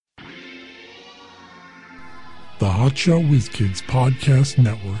the Hotshot Whiz Kids Podcast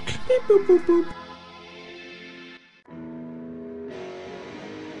Network. Beep, boop, boop, boop.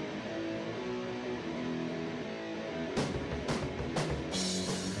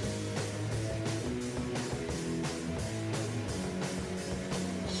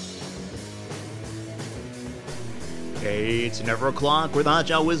 Hey, it's Never O'Clock with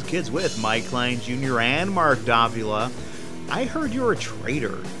Hotshot Whiz Kids with Mike Klein Jr. and Mark Davila. I heard you're a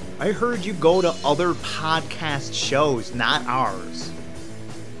traitor. I heard you go to other podcast shows, not ours.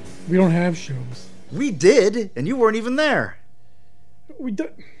 We don't have shows. We did, and you weren't even there. We do.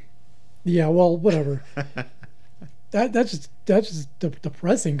 Yeah, well, whatever. that's just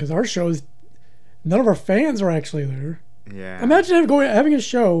depressing because our shows, none of our fans are actually there. Yeah. Imagine having a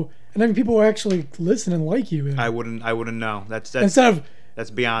show and having people who actually listen and like you. I wouldn't know. That's instead that's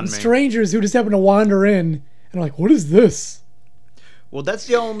of beyond me. Strangers who just happen to wander in and are like, "What is this?" Well, that's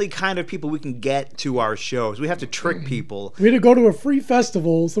the only kind of people we can get to our shows. We have to trick people. We had to go to a free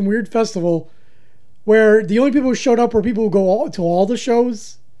festival, some weird festival, where the only people who showed up were people who go to all the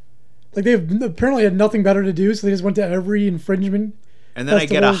shows. Like they apparently had nothing better to do, so they just went to every infringement. And then I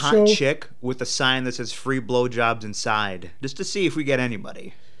get a hot show. chick with a sign that says "free blowjobs inside," just to see if we get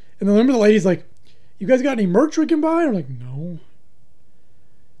anybody. And then remember the lady's like, "You guys got any merch we can buy?" I'm like, "No."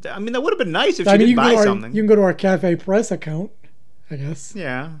 I mean, that would have been nice if she did buy something. You can go to our Cafe Press account, I guess.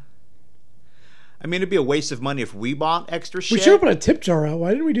 Yeah. I mean, it'd be a waste of money if we bought extra shit. We should have put a tip jar out. Why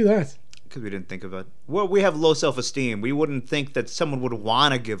didn't we do that? Because we didn't think of it. Well, we have low self-esteem. We wouldn't think that someone would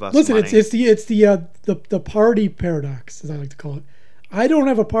want to give us Listen, money. it's the party paradox, as I like to call it. I don't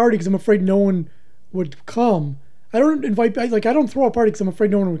have a party because I'm afraid no one would come. I don't throw a party because I'm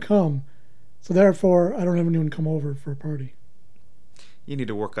afraid no one would come. So therefore, I don't have anyone come over for a party. You need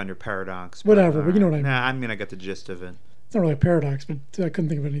to work on your paradox. Whatever, but you know what I mean. Nah, I mean, I got the gist of it. It's not really a paradox, but I couldn't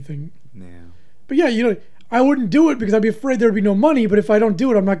think of anything. Yeah. But yeah, I wouldn't do it because I'd be afraid there'd be no money, but if I don't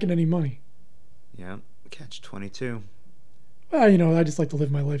do it, I'm not getting any money. Yeah, catch-22. Well, I just like to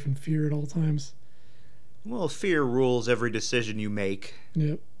live my life in fear at all times. Well, fear rules every decision you make.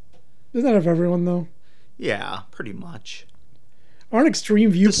 Yep. Isn't that of everyone, though? Yeah, pretty much. Aren't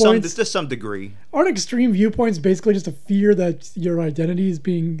extreme viewpoints... To some degree. Aren't extreme viewpoints basically just a fear that your identity is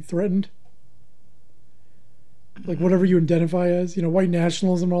being threatened? Like whatever you identify as, white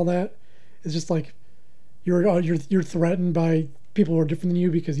nationalism and all that is just like you're threatened by people who are different than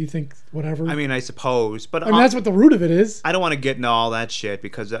you because you think whatever. I mean, I suppose, but that's what the root of it is. I don't want to get into all that shit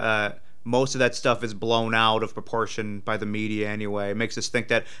because most of that stuff is blown out of proportion by the media anyway. It makes us think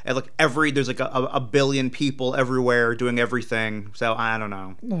that there's like a billion people everywhere doing everything. So I don't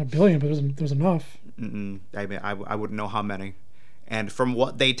know. Not a billion, but there's enough. I mean, I wouldn't know how many. And from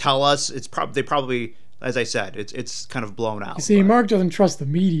what they tell us, they probably, as I said, it's kind of blown out. You see, Mark doesn't trust the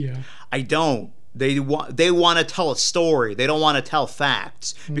media. I don't. They want to tell a story. They don't want to tell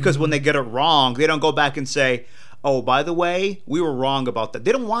facts because when they get it wrong, they don't go back and say, "Oh, by the way, we were wrong about that."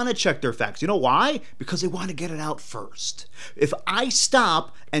 They don't want to check their facts. You know why? Because they want to get it out first. If I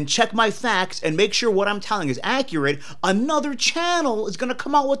stop and check my facts and make sure what I'm telling is accurate, another channel is going to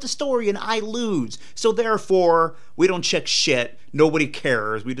come out with the story and I lose. So therefore, we don't check shit. Nobody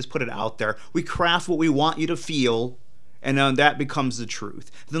cares. We just put it out there. We craft what we want you to feel. And then that becomes the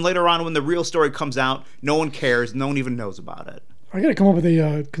truth. Then later on, when the real story comes out, no one cares. No one even knows about it. I gotta come up with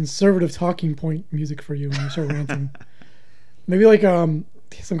a conservative talking point music for you when you start ranting. Maybe like some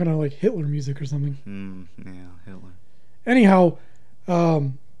kind of like Hitler music or something. Yeah, Hitler. Anyhow, we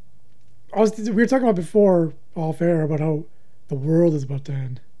were talking about before off air about how the world is about to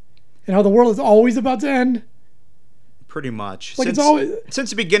end, and how the world is always about to end. Pretty much. Like since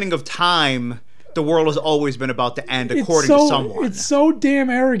the beginning of time. The world has always been about to end, according to someone. It's so damn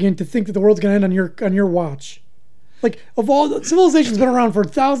arrogant to think that the world's going to end on your watch. Like, of all civilization's been around for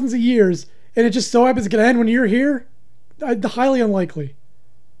thousands of years, and it just so happens it's going to end when you're here. Highly unlikely.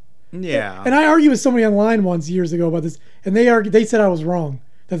 Yeah. And I argued with somebody online once years ago about this, and they said I was wrong.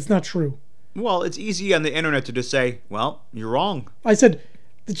 That's not true. Well, it's easy on the internet to just say, "Well, you're wrong." I said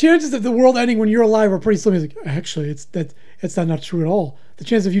the chances of the world ending when you're alive are pretty slim. He's like, actually, it's not true at all. The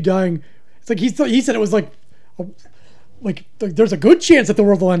chance of you dying. It's like he said it was like there's a good chance that the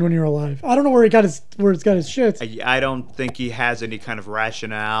world will end when you're alive. I don't know where it's got his shit. I don't think he has any kind of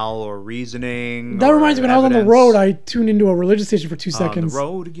rationale or reasoning. That reminds me, when I was on the road, I tuned into a religious station for 2 seconds. On the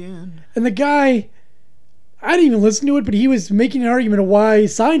road again. And the guy, I didn't even listen to it, but he was making an argument of why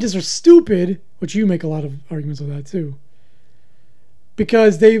scientists are stupid, which you make a lot of arguments of that too.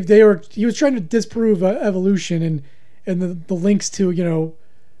 Because he was trying to disprove evolution and the links to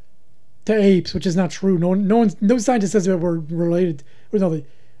to apes, which is not true. No scientist says that we're related, or no,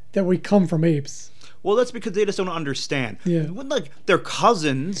 that we come from apes. Well, that's because they just don't understand. Yeah. Like, they're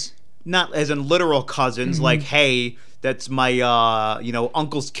cousins, not as in literal cousins, like, hey, that's my,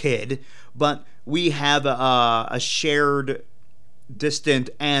 uncle's kid. But we have a shared distant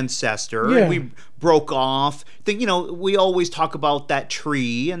ancestor. Yeah. And we broke off. We always talk about that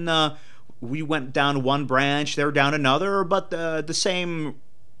tree, and we went down one branch, they're down another, but the same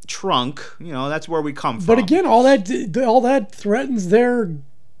trunk. That's where we come from. But again, all that threatens their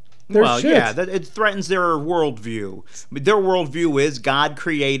shit. Yeah, it threatens their worldview. Their worldview is God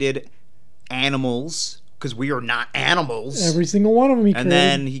created animals because we are not animals. Every single one of them he created. And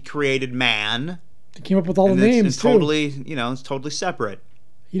then he created man. He came up with all the names it's too. Totally, it's totally separate.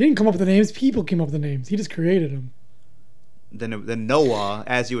 He didn't come up with the names. People came up with the names. He just created them. Then Noah,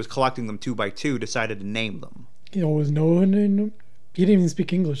 as he was collecting them 2 by 2, decided to name them. It was Noah, and he didn't even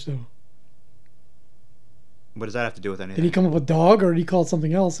speak English though. What does that have to do with anything? Did he come up with dog, or did he call it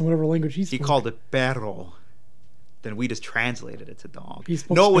something else in whatever language he spoke? He called it perro. Then we just translated it to dog. He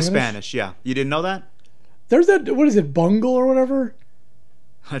spoke Noah was Spanish? Spanish, yeah. You didn't know that? There's that, what is it, bungle or whatever?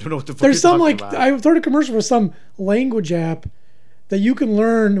 I don't know what the fuck There's you're some talking like, about. I've heard a commercial for some language app that you can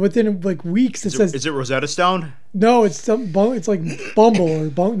learn within like weeks. It says, Is it Rosetta Stone? no, it's it's like Bumble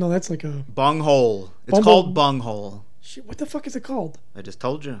or no, that's like a, Bunghole. It's Bumble- called Bunghole. shit, what the fuck is it called? I just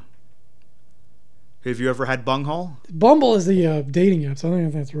told you. Have you ever had Bunghole? Bumble is the dating app, so I don't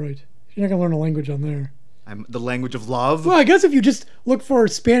think that's right. You're not going to learn a language on there. The language of love. Well, I guess if you just look for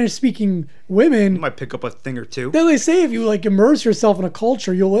Spanish-speaking women, You might pick up a thing or two. then they say if you like immerse yourself in a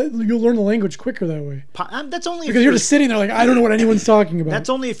culture, you'll learn the language quicker that way. That's only Because you're just sitting there like, I don't know what anyone's talking about. That's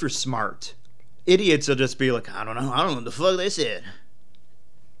only if you're smart. Idiots will just be like, I don't know what the fuck they said.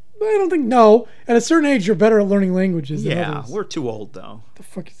 But I don't think, no. At a certain age, you're better at learning languages than Yeah, others. we're too old though. The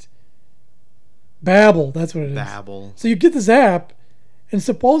fuck is Babbel, that's what it is. Babble. So you get this app, and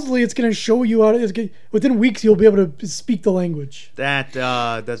supposedly it's going to show you how to, within weeks you'll be able to speak the language. That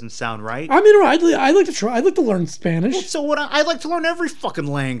doesn't sound right. I mean, I'd like to try. I'd like to learn Spanish. So what? I like to learn every fucking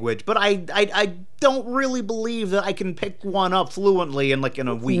language, but I don't really believe that I can pick one up fluently in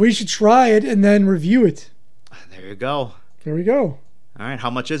a week. We should try it and then review it. There you go. There we go. All right, how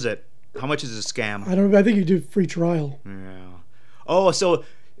much is it? How much is a scam? I think you do free trial. Yeah. Oh, so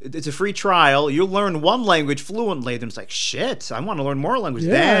it's a free trial. You learn one language fluently. Then it's like, shit, I want to learn more language.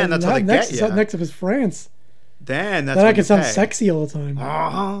 Yeah, Then that's how they next, get you. Next up is France. Then that's Then I when can you sound pay. sexy all the time.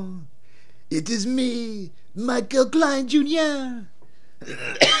 Uh-huh. It is me, Michael Klein Jr.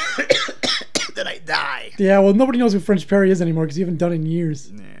 Then I die. Yeah, well, nobody knows who French Perry is anymore because you haven't done it in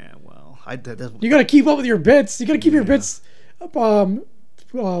years. Yeah, well, You got to keep up with your bits. You got to keep your bits, what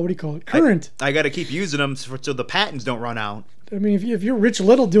do you call it? Current. I got to keep using them so the patents don't run out. I mean, if you're Rich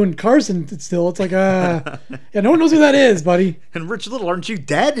Little doing Carson still, it's like, yeah, no one knows who that is, buddy. And Rich Little, aren't you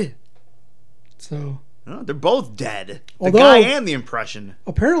dead? So Oh, they're both dead. The Although- guy and the impression.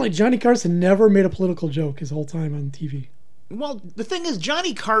 apparently, Johnny Carson never made a political joke his whole time on TV. Well, the thing is,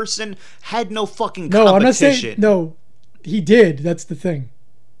 Johnny Carson had no fucking No, competition. I'm not saying no. He did. That's the thing.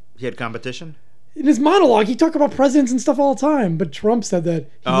 He had competition? In his monologue, he talked about presidents and stuff all the time. But Trump said that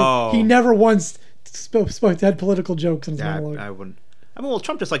he never once had political jokes in his Yeah, monologue. I wouldn't. I mean, well,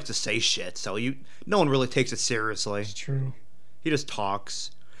 Trump just likes to say shit, so no one really takes it seriously. It's true. He just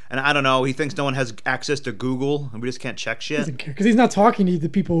talks. And I don't know, he thinks no one has access to Google, and we just can't check He shit. doesn't care because he's not talking to the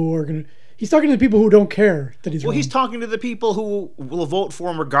people who are gonna. He's talking to the people who don't care that he's Well, wrong. he's talking to the people who will vote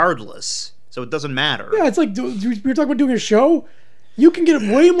for him regardless, so it doesn't matter. Yeah, it's like you're talking about doing a show. You can get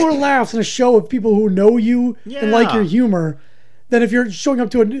way more laughs in a show of people who know you and like Yeah. your humor than if you're showing up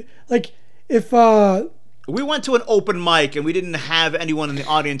to if We went to an open mic and we didn't have anyone in the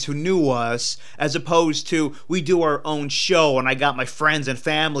audience who knew us, as opposed to we do our own show and I got my friends and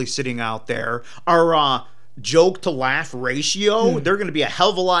family sitting out there. Our joke to laugh ratio, they're going to be a hell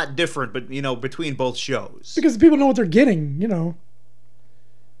of a lot different, but between both shows. because people know what they're getting.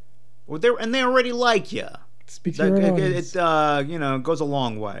 Well, they already like you. Speak to your It audience. goes a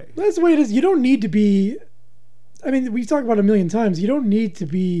long way. That's the way it is. You don't need to be. I mean, we've talked about it a million times. You don't need to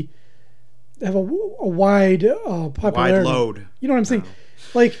have a wide popularity. Wide load. You know what I'm saying?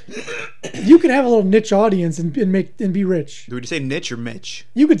 Like, you can have a little niche audience and be rich. Would you say niche or Mitch?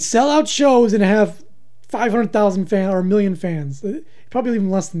 You could sell out shows and have 500,000 fans or a million fans. Probably even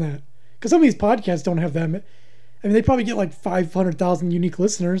less than that. Because some of these podcasts don't have that. I mean, they probably get like 500,000 unique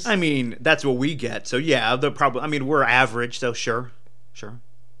listeners. I mean, that's what we get. So yeah, they're probably. I mean, we're average, so sure.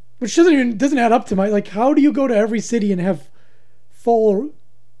 Which doesn't add up to my how do you go to every city and have full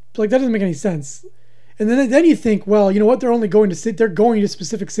that doesn't make any sense. And then you think, well, you know what? They're going to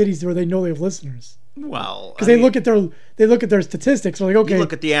specific cities where they know they have listeners. Well, because they look at their statistics. They're like, okay, you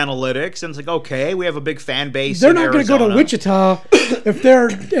look at the analytics, and it's like, okay, we have a big fan base. They're not going to go to Wichita if their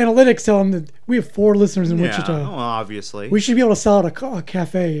analytics tell them that we have 4 listeners in Wichita. Well, obviously, we should be able to sell at a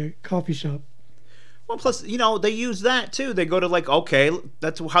cafe, a coffee shop. Well, plus, they use that too. They go to like, okay,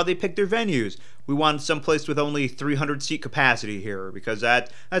 that's how they pick their venues. We want some place with only 300 seat capacity here because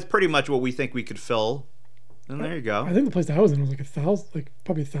that's pretty much what we think we could fill. And there you go. I think the place that I was in was like 1,000,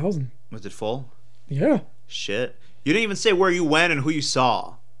 probably 1,000. Was it full? Yeah. Shit. You didn't even say where you went and who you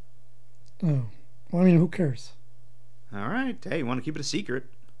saw. Oh. Well, I mean, who cares? All right. Hey, you want to keep it a secret?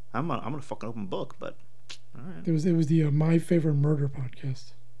 I'm gonna fucking open book, but all right. It was the My Favorite Murder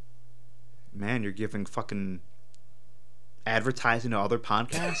podcast. Man, you're giving fucking advertising to other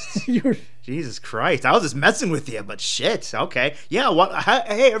podcasts? Jesus Christ. I was just messing with you, but shit. Okay. Yeah,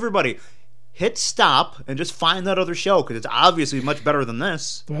 hey, everybody. Hit stop and just find that other show because it's obviously much better than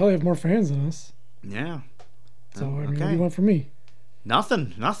this. Well, they have more fans than us. Yeah. So, I mean, what do you want from me?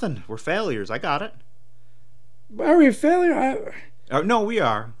 Nothing. We're failures. I got it. Are we a failure? No, we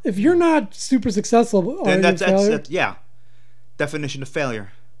are. If you're not super successful, then are you a failure? That's yeah. Definition of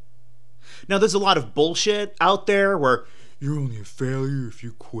failure. Now, there's a lot of bullshit out there where you're only a failure if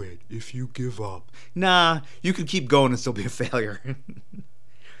you quit, if you give up. Nah, you can keep going and still be a failure.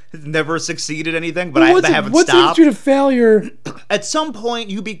 Never succeeded anything, but I haven't what's stopped. What's a failure? At some point,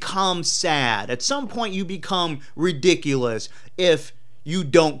 you become sad. At some point, you become ridiculous if you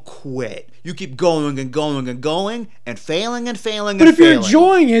don't quit. You keep going and going and going and failing and failing but and failing. But if you're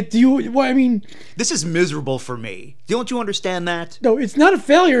enjoying it, I mean... This is miserable for me. Don't you understand that? No, it's not a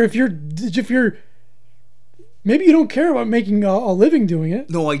failure if you're... Maybe you don't care about making a living doing it.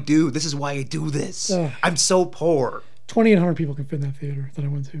 No, I do. This is why I do this. I'm so poor. 2,800 people can fit in that theater that I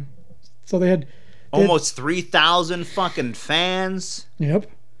went to. So they had... Almost 3,000 fucking fans. Yep.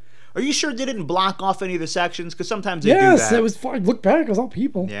 Are you sure they didn't block off any of the sections? Because sometimes they do that. Yes, it was fine. Look back, it was all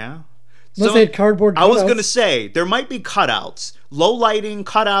people. Yeah. Unless they had cardboard cutouts. I was going to say, there might be cutouts. Low lighting,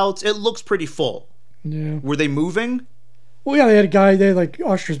 cutouts. It looks pretty full. Yeah. Were they moving? Well, yeah, they had like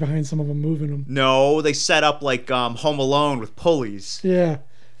ushers behind some of them moving them. No, they set up like Home Alone with pulleys. Yeah.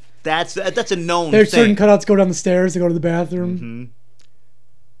 That's a known There's thing. certain cutouts go down the stairs to go to the bathroom. Mm-hmm.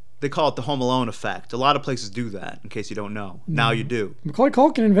 They call it the Home Alone effect. A lot of places do that, in case you don't know. Now you do. Macaulay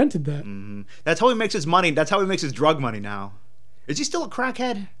Culkin invented that. Mm-hmm. That's how he makes his money. That's how he makes his drug money now. Is he still a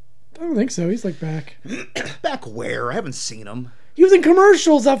crackhead? I don't think so. He's like back. Back where? I haven't seen him. He was in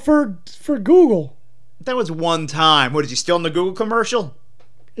commercials for Google. That was one time. What, is he still in the Google commercial?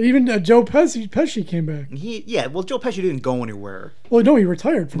 Even Joe Pesci came back. Well, Joe Pesci didn't go anywhere. Well, no, he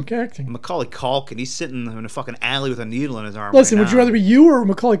retired from acting. Macaulay Culkin, he's sitting in a fucking alley with a needle in his arm. Listen, right would you rather be you or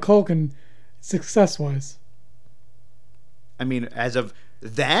Macaulay Culkin, success-wise? I mean, as of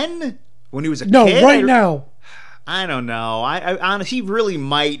then, when he was a kid. No, right now. I don't know. I honestly, he really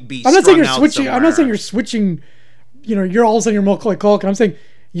might be. I'm not saying you're switching. Somewhere. I'm not saying you're switching. You're all of a sudden you're Macaulay Culkin. I'm saying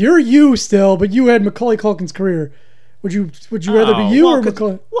you're you still, but you had Macaulay Culkin's career. Would you rather be you or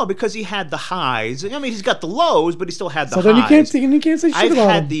Macaulay? Well, because he had the highs. I mean, he's got the lows, but he still had the highs. So then you can't say shit I've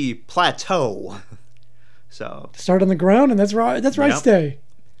about had him. the plateau. So start on the ground, and that's right. That's where I stay.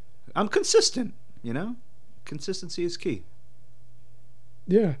 I'm consistent. Consistency is key.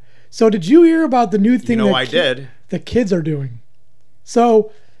 Yeah. So did you hear about the new thing? I did. The kids are doing.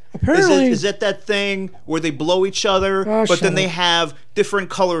 So apparently, is it that thing where they blow each other, but then they have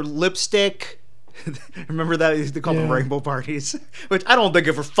different colored lipstick? Remember that? They call them rainbow parties, which I don't think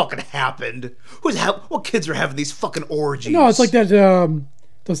ever fucking happened. What kids are having these fucking orgies? No, it's like that.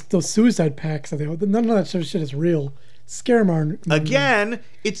 Those suicide pacts that none of that sort of shit is real. Scare Again,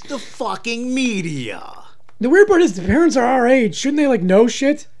 it's the fucking media. The weird part is the parents are our age. Shouldn't they know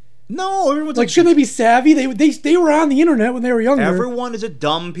shit? No, everyone's like shouldn't they be savvy? They were on the internet when they were younger. Everyone is a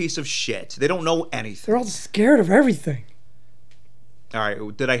dumb piece of shit. They don't know anything. They're all scared of everything. All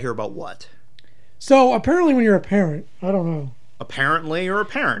right, did I hear about what? So apparently, when you're a parent, I don't know. Apparently, you're a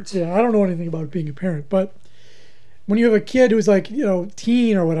parent. Yeah, I don't know anything about being a parent, but when you have a kid who's like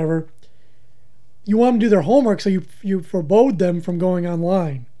teen or whatever, you want them to do their homework, so you forbode them from going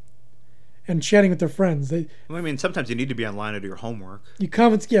online and chatting with their friends. Sometimes you need to be online to do your homework. But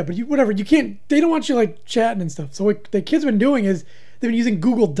you can't. They don't want you chatting and stuff. So what the kids have been doing is they've been using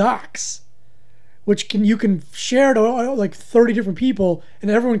Google Docs, which you can share to 30 different people,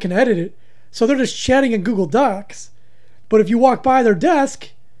 and everyone can edit it. So they're just chatting in Google Docs. But if you walk by their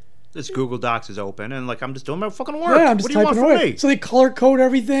desk, this Google Docs is open, and I'm just doing my fucking work. Yeah, I'm just what do you want typing from away. me? So they color code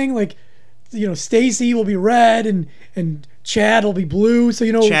everything. Stacy will be red and Chad will be blue. So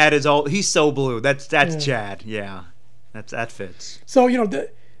Chad is he's so blue. That's Chad. Yeah, that fits. So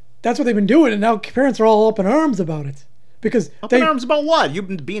That's what they've been doing, and now parents are all up in arms about it. Because Up in arms about what? You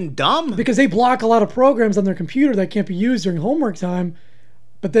being dumb? Because they block a lot of programs on their computer that can't be used during homework time.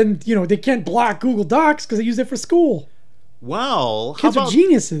 But then, they can't block Google Docs because they use it for school. Well, kids are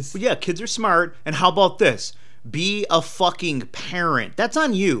geniuses. Yeah, kids are smart. And how about this? Be a fucking parent. That's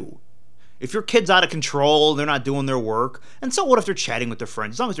on you. If your kid's out of control, they're not doing their work, and so what if they're chatting with their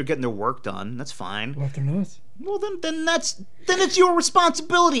friends? As long as they're getting their work done, that's fine. What if they're not? Well, then it's your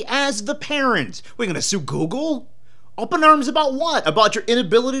responsibility as the parent. We're gonna sue Google? Up in arms about what? About your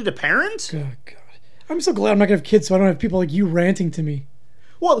inability to parent? Oh, God. I'm so glad I'm not gonna have kids, so I don't have people like you ranting to me.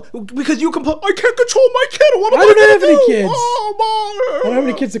 Well, because you complain, I can't control my kid. I don't have any kids. Oh, I don't have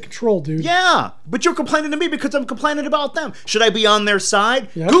any kids to control, dude. Yeah, but you're complaining to me because I'm complaining about them. Should I be on their side?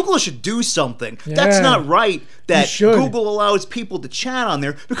 Yep. Google should do something. Yeah. That's not right that should. Google allows people to chat on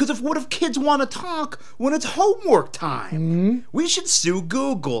there because what if kids want to talk when it's homework time? Mm-hmm. We should sue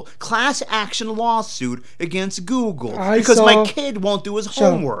Google. Class action lawsuit against Google My kid won't do his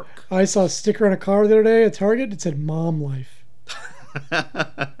homework. I saw a sticker on a car the other day at Target. It said "Mom Life."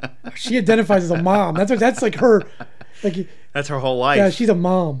 She identifies as a mom. That's like her. Like that's her whole life. Yeah, she's a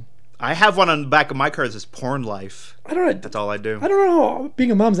mom. I have one on the back of my car that says porn life. I don't know. That's all I do. I don't know. Being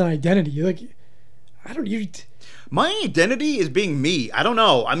a mom's an identity. Like, I don't. My identity is being me. I don't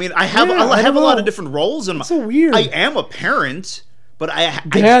know. I mean, I have a lot of different roles in my. So weird. I am a parent, but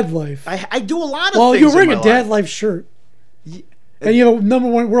dad life. I do a lot of things. Well, you're wearing a dad life shirt, and you have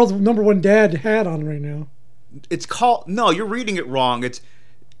a world's number one dad hat on right now. It's called you're reading it wrong. It's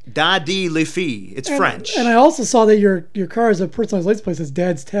Daddy Le Fille. It's French. And I also saw that your car has a personalized license plate that says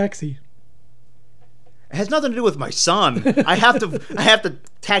Dad's Taxi. It has nothing to do with my son. I have to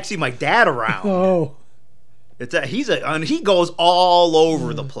taxi my dad around. Oh. And he goes all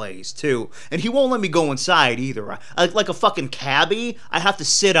over the place too, and he won't let me go inside either. Like a fucking cabbie, I have to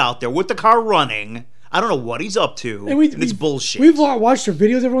sit out there with the car running. I don't know what he's up to, and it's bullshit. We've watched their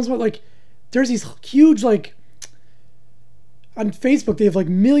videos. Everyone's like, there's these huge on Facebook. They have like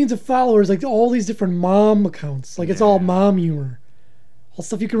millions of followers, like all these different mom accounts. Like it's all mom humor. All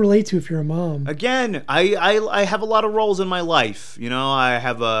stuff you can relate to if you're a mom. Again, I have a lot of roles in my life. I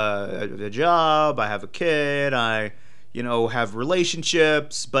have a job. I have a kid. I have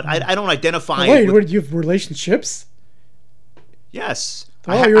relationships. But I don't identify. Wait, do you have relationships? Yes.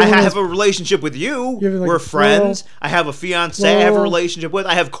 Oh, I have a relationship with you. We're friends. I have a fiance I have a relationship with.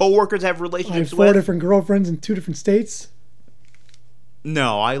 I have coworkers I have relationships with. I have 4 different girlfriends in 2 different states.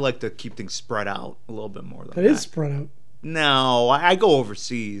 No, I like to keep things spread out a little bit more than that. That is spread out. No, I go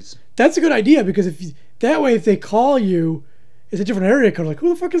overseas. That's a good idea because if they call you, it's a different area code. Like, who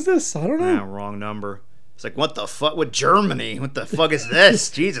the fuck is this? I don't know. Wrong number. It's like, what the fuck with Germany? What the fuck is this?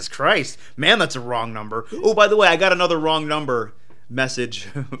 Jesus Christ. Man, that's a wrong number. Oh, by the way, I got another wrong number message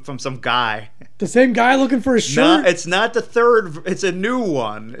from some guy. The same guy looking for a shirt? No, it's not the third. It's a new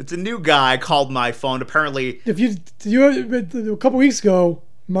one. It's a new guy called my phone. Apparently, a couple weeks ago,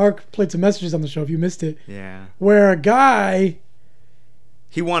 Mark played some messages on the show. If you missed it, where a guy,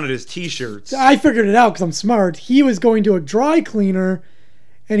 he wanted his T-shirts. I figured it out because I'm smart. He was going to a dry cleaner,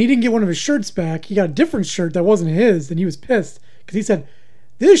 and he didn't get one of his shirts back. He got a different shirt that wasn't his, and he was pissed because he said,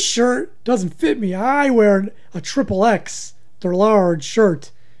 "This shirt doesn't fit me. I wear a XXX." Their large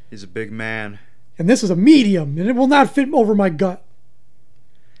shirt. He's a big man. And this was a medium, and it will not fit over my gut.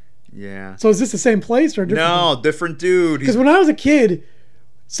 Yeah. So is this the same place or a different? No, different dude. Because when I was a kid,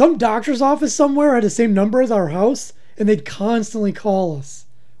 some doctor's office somewhere had the same number as our house, and they'd constantly call us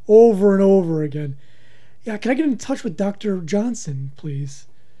over and over again. Yeah, can I get in touch with Dr. Johnson, please?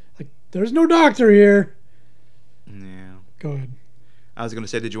 Like, there's no doctor here. Yeah. Go ahead. I was going to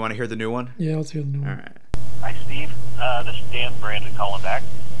say, did you want to hear the new one? Yeah, let's hear the new one. All right. Hi, Steve. This is Dan Brandon calling back.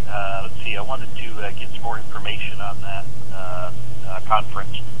 Let's see. I wanted to get some more information on that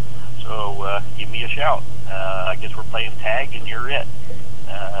conference. So give me a shout. I guess we're playing tag, and you're it.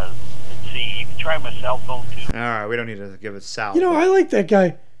 Let's see. You can try my cell phone too. All right. We don't need to give it Sal. I like that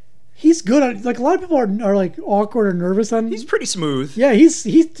guy. He's good at, like, a lot of people are like awkward or nervous on. He's pretty smooth. Yeah, he's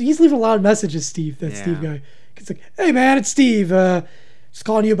leaving a lot of messages. Steve, Steve guy. It's like, hey man, it's Steve. Just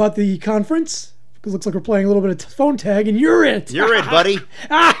calling you about the conference. It looks like we're playing a little bit of phone tag, and you're it. You're it, buddy.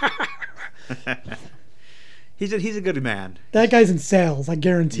 He's a good man. That guy's in sales, I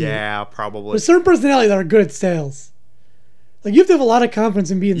guarantee. Yeah, probably. There's certain personalities that are good at sales. Like, you have to have a lot of confidence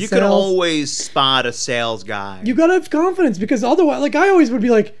in being sales. You can always spot a sales guy. You gotta have confidence because otherwise, like, I always would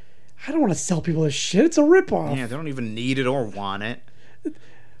be like, I don't want to sell people this shit. It's a ripoff. Yeah, they don't even need it or want it.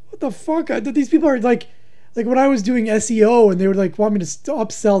 What the fuck? These people are like when I was doing SEO and they would like want me to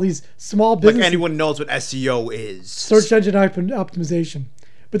upsell these small businesses. Like anyone knows what SEO is. Search engine optimization.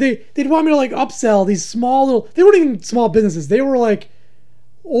 But they'd want me to like upsell these small little. They weren't even small businesses. They were like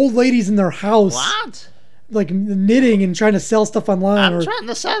old ladies in their house. What? Like knitting and trying to sell stuff online. I'm trying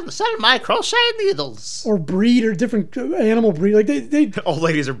to sell my crochet needles. Or breed or different animal breed. Like they Old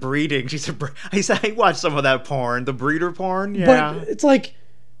ladies are breeding. I watched some of that porn, the breeder porn. Yeah, but it's like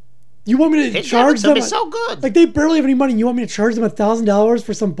you want me to charge them. So good. Like they barely have any money. You want me to charge them $1,000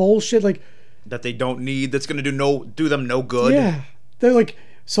 for some bullshit like that they don't need. That's going to do them no good. Yeah, they're like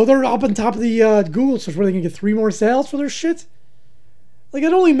they're up on top of the Google search. Where they can get 3 more sales for their shit. Like,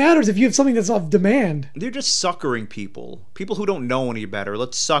 it only matters if you have something that's of demand. They're just suckering people. People who don't know any better.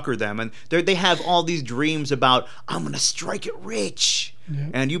 Let's sucker them. And they have all these dreams about, I'm going to strike it rich.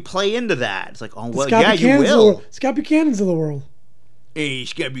 Yep. And you play into that. It's like, oh, well, yeah, you will. Scott Buchanan's of the world. Hey,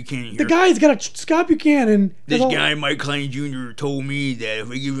 Scott Buchanan here. The guy's got a Scott Buchanan. This guy, Mike Klein Jr., told me that if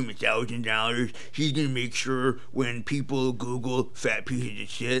I give him $1,000, he's going to make sure when people Google fat pieces of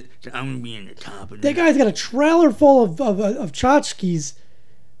shit, that I'm going to be in the top of that. That guy's got a trailer full of tchotchkes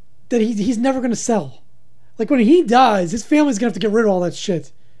that he's never going to sell. Like, when he dies, his family's going to have to get rid of all that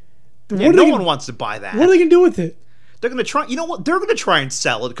shit. No one wants to buy that. What are they going to do with it? They're going to try, you know what? They're going to try and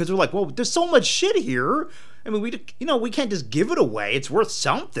sell it because they're like, well, there's so much shit here. I mean, we can't just give it away. It's worth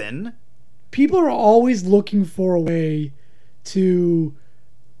something. People are always looking for a way to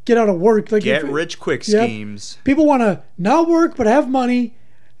get out of work. Like get rich quick schemes. People want to not work but have money,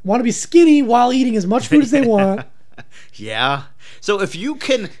 want to be skinny while eating as much food as they want. Yeah. So if you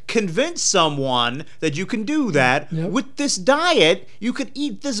can convince someone that you can do that with this diet, you could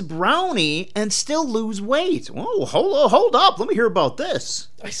eat this brownie and still lose weight. Whoa, hold up. Let me hear about this.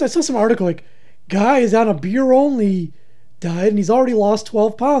 I saw some article like, guy is on a beer-only diet and he's already lost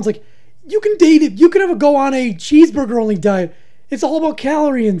 12 pounds. Like, you can date it. You can go on a cheeseburger-only diet. It's all about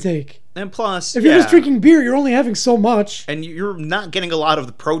calorie intake. And plus, if you're just drinking beer, you're only having so much. And you're not getting a lot of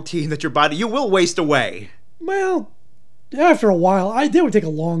the protein that your body, you will waste away. Well, after a while, that would take a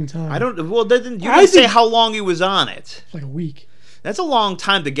long time. You didn't say how long he was on it. Like a week. That's a long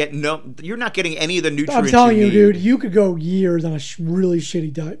time to get, you're not getting any of the nutrients I'm telling you, dude, you could go years on a really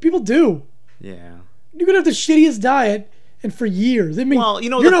shitty diet. People do. Yeah. You could have the shittiest diet and for years. I mean, well,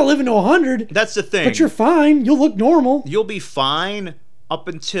 you're not living to 100. That's the thing. But you're fine. You'll look normal. You'll be fine up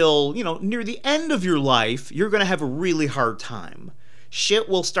until, near the end of your life. You're going to have a really hard time. Shit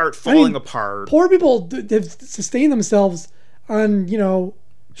will start falling apart. Poor people, they've sustained themselves on,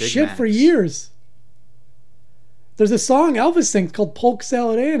 shit for years. There's a song Elvis sings called Polk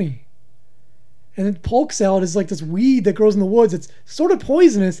Salad Annie. And then polk salad is like this weed that grows in the woods. It's sort of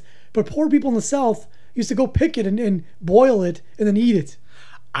poisonous, but poor people in the South used to go pick it and boil it and then eat it.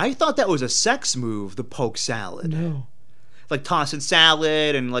 I thought that was a sex move, the poke salad. No. Like tossing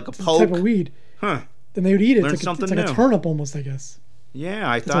salad and like a poke. Type of weed. Huh. Then they would eat it. It's like a turnip almost, I guess.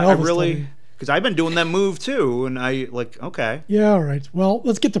 Yeah, I thought I really... Because I've been doing that move too, and okay. Yeah, all right. Well,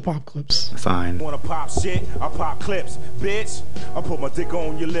 let's get to pop clips. Fine. Wanna pop shit? I pop clips, bitch. I put my dick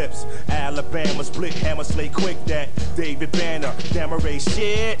on your lips. Alabama split, hammer slay quick that David Banner, Damaray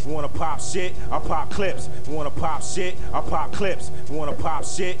shit. Wanna pop shit? I pop clips. Wanna pop shit? I pop clips. Wanna pop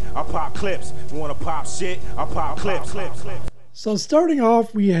shit? I pop clips. Wanna pop shit? I pop clips. So starting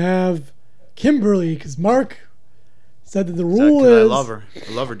off, we have Kimberly, because Mark said that the rule is...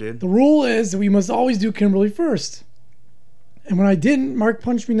 I love her, dude. The rule is that we must always do Kimberly first. And when I didn't, Mark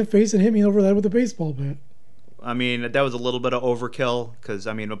punched me in the face and hit me over the head with a baseball bat. I mean, that was a little bit of overkill, because,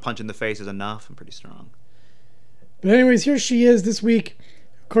 a punch in the face is enough. I'm pretty strong. But anyways, here she is this week.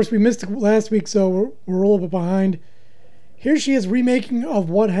 Of course, we missed last week, so we're a little bit behind. Here she is remaking of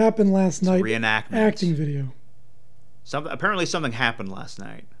What Happened Last Night. Reenactment. Acting video. Apparently something happened last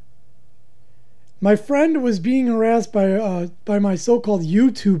night. My friend was being harassed by my so-called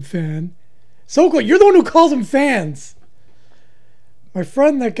YouTube fan. So-called, you're the one who calls them fans. My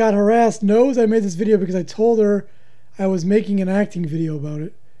friend that got harassed knows I made this video because I told her I was making an acting video about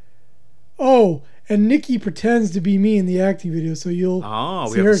it. Oh, and Nikki pretends to be me in the acting video, so you'll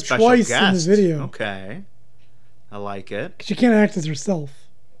see her twice guest in the video. Okay, I like it. She can't act as herself.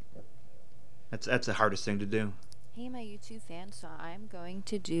 That's the hardest thing to do. Hey, my YouTube fans, so I'm going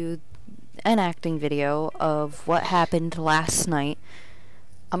to do an acting video of what happened last night.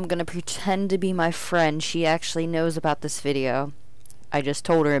 I'm gonna pretend to be my friend. She actually knows about this video. I just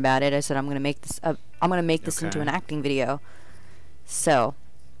told her about it. I said I'm gonna make this into an acting video. So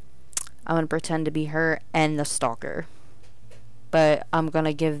I'm gonna pretend to be her and the stalker, but I'm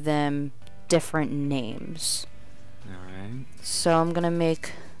gonna give them different names. Alright. So I'm gonna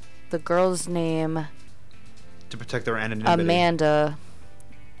make the girl's name to protect their anonymity. Amanda,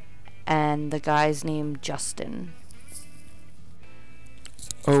 and the guy's name Justin.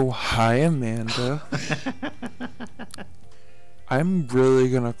 Oh, hi, Amanda. I'm really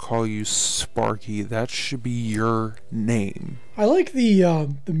gonna call you Sparky. That should be your name. I like the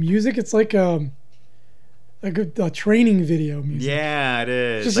music. It's like a training video music. Yeah, it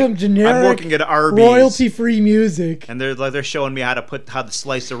is. Just Like, some generic, I'm working at Arby's, royalty-free music. and they're showing me how to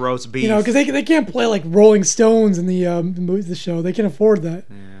slice the roast beef. You know, because they can't play like Rolling Stones in the show. They can afford that,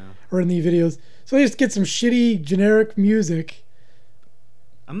 or in the videos. So they just get some shitty generic music.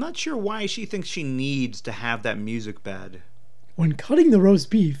 I'm not sure why she thinks she needs to have that music bed. When cutting the roast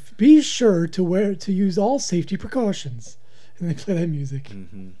beef, be sure to use all safety precautions. And they play that music.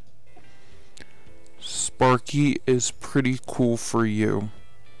 Mm-hmm. Sparky is pretty cool for you.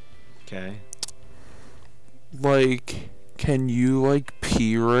 Okay. Like, can you, like,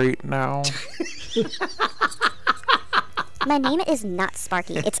 pee right now? My name is not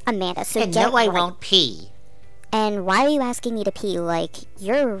Sparky. It's Amanda. So And get no, I right. won't pee. And why are you asking me to pee? Like,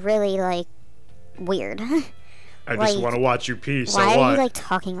 you're really, like, weird. I Like, just want to watch you pee. So why what? are you, like,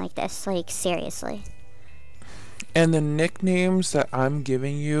 talking like this? Like, seriously. And the nicknames that I'm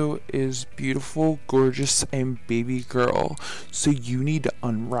giving you is Beautiful, Gorgeous, and Baby Girl. So you need to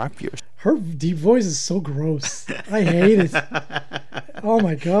unwrap your... Her deep voice is so gross. I hate it. Oh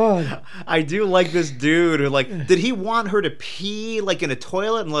my god. I do like this dude who, like, did he want her to pee like in a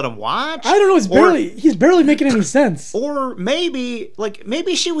toilet and let him watch? I don't know. He's barely making any sense. Or maybe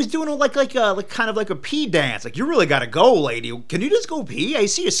she was doing like kind of like a pee dance. Like, you really gotta go, lady. Can you just go pee? I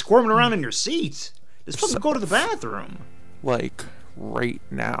see you squirming around in your seat. Just fucking go to the bathroom. Like, right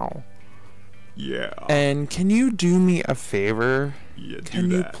now. Yeah. And can you do me a favor? Yeah, do Can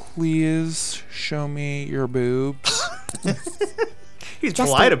you that. please show me your boobs? He's Justin,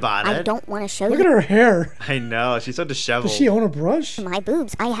 polite about I it. don't want to show Look you at her hair. I know, she's so disheveled. Does she own a brush? my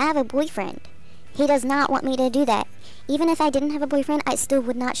boobs. I have a boyfriend. He does not want me to do that. Even if I didn't have a boyfriend, I still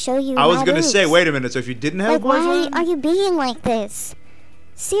would not show you I was my gonna boobs. say, wait a minute. So if you didn't have Like, a why boyfriend, are you being like this?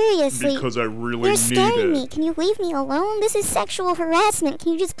 Seriously. because I really You're need scaring it. me. Can you leave me alone? This is sexual harassment.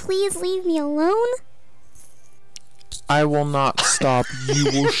 Can you just please leave me alone? I will not stop. You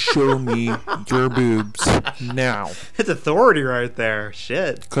will show me your boobs now. It's authority right there.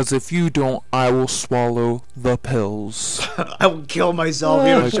 Shit. Because if you don't, I will swallow the pills. I will kill myself.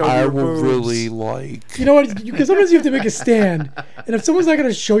 You don't Like, show me I your will boobs. really, like... You know what? Because sometimes you have to make a stand. And if someone's not going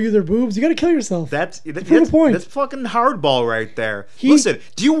to show you their boobs, you got to kill yourself. That's Prove a point. That's fucking hardball right there. Listen,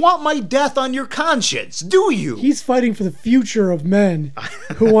 do you want my death on your conscience? Do you? He's fighting for the future of men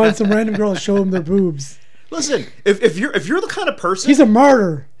who want some random girl to show him their boobs. Listen, if you're the kind of person, He's a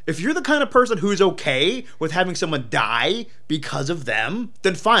martyr. if you're the kind of person who's okay with having someone die because of them,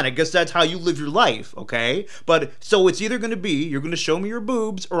 then fine. I guess that's how you live your life, okay? But so it's either going to be you're going to show me your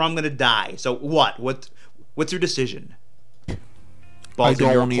boobs or I'm going to die. So what's your decision? I Balls in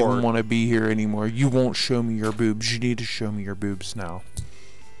your don't even court. want to be here anymore. You won't show me your boobs. You need to show me your boobs now.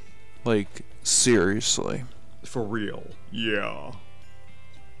 Like, seriously. For real. Yeah.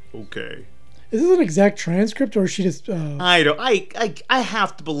 Okay. Is this an exact transcript or is she just... I don't. I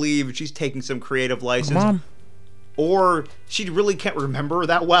have to believe she's taking some creative license, Mom, or she really can't remember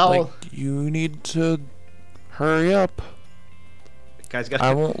that well. like, you need to hurry up. Guys, got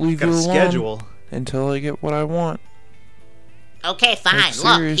I won't leave got you a alone schedule. until I get what I want. Okay, fine. Like,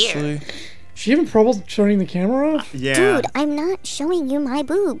 Look, seriously. here. she having trouble turning the camera off? Yeah. Dude, I'm not showing you my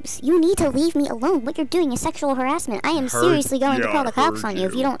boobs. You need to leave me alone. What you're doing is sexual harassment. I am Heard- seriously going to yeah, call the cops heard on you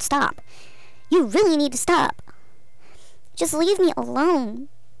if you. you don't stop. You really need to stop. Just leave me alone.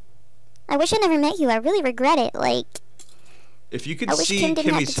 I wish I never met you. I really regret it. Like, If you could I wish see Kim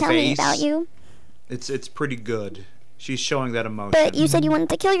didn't have Kimmy's to tell me face, about you. it's pretty good. She's showing that emotion. But you said you wanted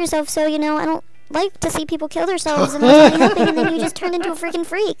to kill yourself, so, you know, I don't like to see people kill themselves, and I was really hoping, and then you just turned into a freaking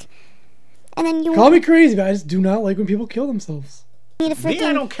freak. And then you Call want me crazy, but I just do not like when people kill themselves. me to Me, I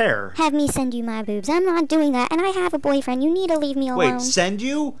freaking don't care. have me send you my boobs. I'm not doing that, and I have a boyfriend. You need to leave me alone. Wait, send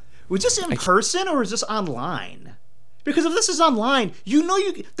you? Was this in person or is this online? Because if this is online, you know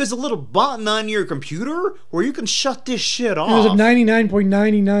there's a little button on your computer where you can shut this shit off. There's a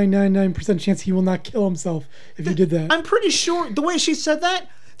 99.9999% chance he will not kill himself if you did that. I'm pretty sure the way she said that,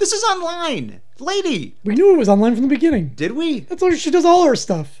 this is online. Lady, We knew it was online from the beginning. did we? That's all she does. All her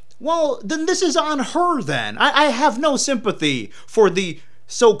stuff. Well, then this is on her then. I have no sympathy for the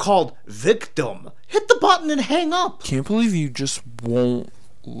so-called victim. Hit the button and hang up. Can't believe you just won't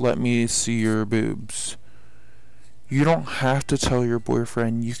let me see your boobs. You don't have to tell your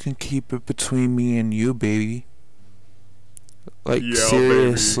boyfriend. You can keep it between me and you, baby. Like, Yeah,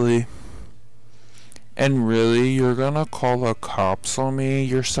 seriously. And really, you're gonna call the cops on me?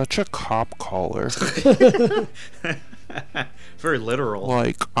 You're such a cop caller. Very literal.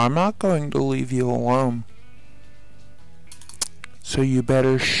 Like, I'm not going to leave you alone. So you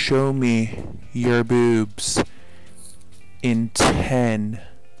better show me your boobs in 10,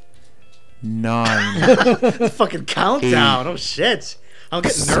 9, The fucking countdown. 8, Oh shit. I'm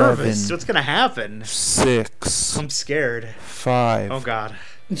getting 7, nervous. What's gonna happen? 6, I'm scared. 5, Oh god.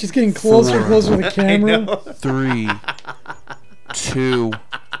 And she's getting closer and closer to the I camera. know. 3, 2,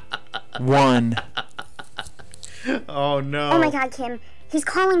 1. Oh no. Oh my god, Kim. He's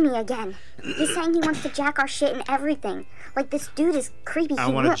calling me again. He's saying he wants to jack our shit and everything. Like, this dude is creepy. I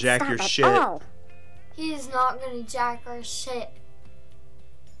He wanna won't jack stop your at shit. all. He's not gonna jack our shit.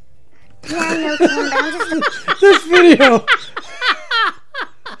 Yeah, I know, Kim, but I'm just... This video.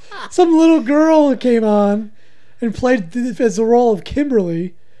 Some little girl came on and played as the role of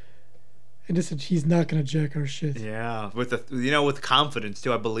Kimberly. And just said, he's not going to jack our shit. Yeah, with confidence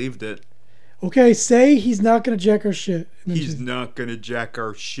too. I believed it. Okay, say he's not going to jack our shit. And then He's just- not gonna jack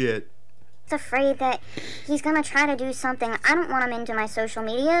our shit. afraid that he's gonna try to do something. I don't want him into my social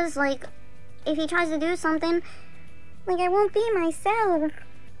medias. Like, if he tries to do something, like, I won't be myself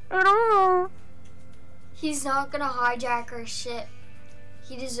at all. He's not gonna hijack our shit.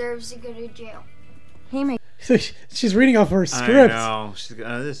 He deserves to go to jail. Hey, my So she's reading off her script. I know.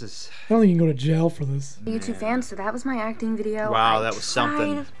 This is. I don't think you can go to jail for this. YouTube fans, so that was my acting video. Wow, I that was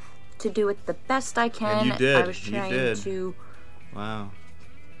something. tried to do it the best I can. And you did. I was You trying did. to, Wow.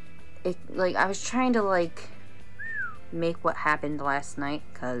 I was trying to, make what happened last night,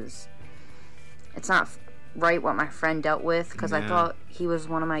 because it's not right what my friend dealt with, because I Yeah. thought he was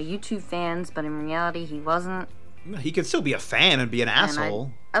one of my YouTube fans, but in reality, he wasn't. He can still be a fan and be an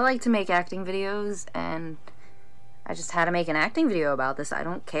asshole. I like to make acting videos, and I just had to make an acting video about this. I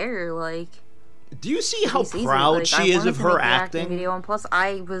don't care, Do you see how It's easy. proud I she is wanted of to her make the acting acting? video, and plus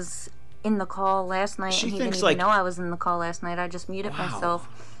I was in the call last night, She and he thinks, didn't even know I was in the call last night. I just muted Wow. myself.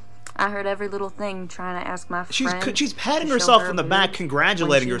 I heard every little thing, trying to ask my friend. She's patting to show herself her on the back, boobs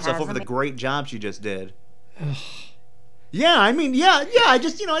congratulating when she herself has over the them. great job she just did. Yeah, I mean, yeah. I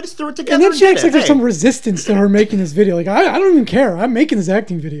just threw it together. And then she acts did like it. there's some resistance to her making this video. Like, I don't even care. I'm making this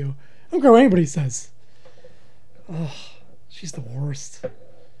acting video. I don't care what anybody says. Oh, she's the worst.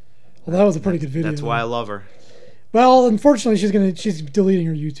 Well, that was a pretty good video. That's why I love her. Well, unfortunately, she's deleting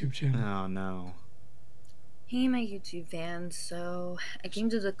her YouTube channel. Oh no. Hey, my YouTube fans. So I came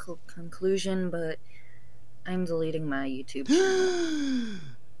to the conclusion, but I'm deleting my YouTube channel.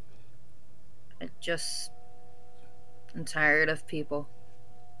 I'm tired of people.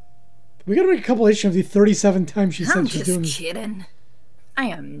 We gotta make a compilation of the 37 times she I'm said she's just doing this. kidding. I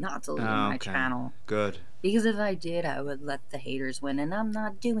am not deleting Oh, my okay. channel. Good. Because if I did, I would let the haters win, and I'm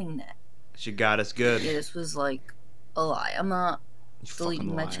not doing that. She got us good. Yeah, this was a lie. I'm not You deleting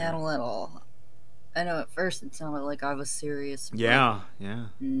fucking my liar. channel at all. I know at first it sounded like I was serious. But Yeah.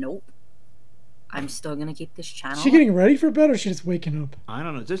 nope. I'm still gonna keep this channel. Is she getting ready for bed or is she just waking up? I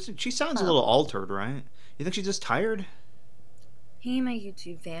don't know. She sounds a little altered, right? You think she's just tired? Hey, my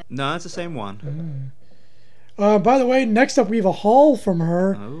YouTube fan. No, it's the same one. By the way, next up we have a haul from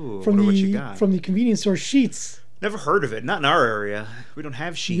her Oh, from wonder what you got. the convenience store Sheets. Never heard of it. Not in our area. We don't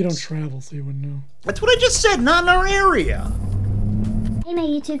have sheets. You don't travel, so you wouldn't know. That's what I just said. Not in our area. Hey, my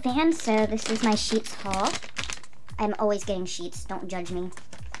YouTube fans, so this is my sheets haul. I'm always getting sheets, don't judge me.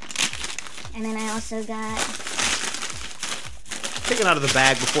 And then I also got... Take it out of the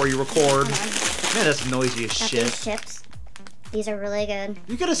bag before you record. Man, that's noisy as got shit. these chips. These are really good.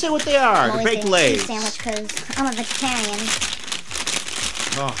 You gotta say what they are. I'm They're always baked getting a lays. cheese sandwich because I'm a vegetarian.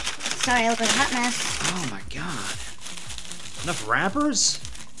 Oh. Sorry, I look like a hot mess. Oh my god. Enough wrappers?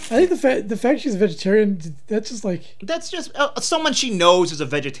 I think the fact she's a vegetarian, that's just like... That's just someone she knows is a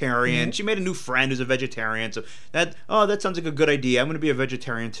vegetarian. She made a new friend who's a vegetarian. So that sounds like a good idea. I'm gonna be a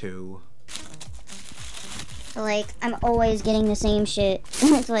vegetarian too. So, like, I'm always getting the same shit.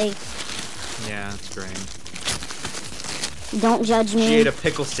 It's like, Yeah, that's great. don't judge She me. ate a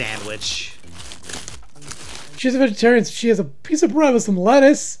pickle sandwich. She's a vegetarian, so she has a piece of bread with some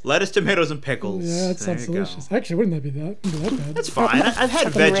lettuce. Lettuce, tomatoes, and pickles. Yeah, that There sounds you go. delicious. Actually, wouldn't that be that bad? That's fine. I've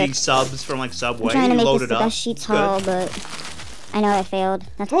had Fucking veggie Rick. subs from I'm Subway. trying to You make load this it the up. best sheets It's good. haul, but I know I failed.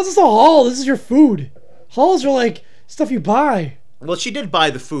 That's How's this a haul? This is your food. Hauls are like stuff you buy. Well, she did buy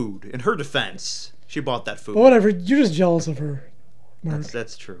the food. In her defense, she bought that food. But whatever, you're just jealous of her, Mark.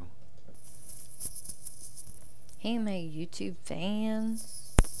 That's true. Hey, my YouTube fans.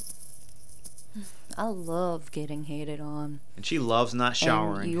 I love getting hated on. And she loves not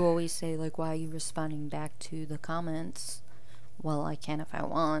showering. And you always say, why are you responding back to the comments? Well, I can if I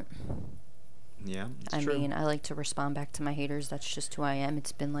want. Yeah, it's I true. mean, I like to respond back to my haters. That's just who I am.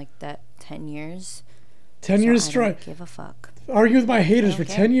 It's been like that 10 years. 10 years I strong. don't give a fuck. Argue with my haters I for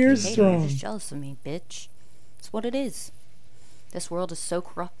don't 10 care. years You hate strong. me, You're just jealous of me, bitch. It's what it is. This world is so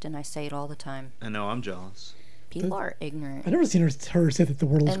corrupt, and I say it all the time. I know, I'm jealous. People are ignorant. I've never seen her say that the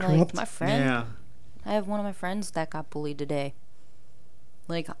world is And corrupt. like my friend, Yeah. I have one of my friends that got bullied today.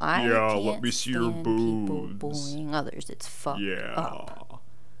 Like I Yeah, can't let me see your stand people boobs. bullying others. It's fucked Yeah. up.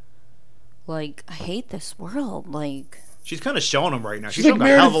 Like I hate this world. Like She's kind of showing them right now. She's like showing a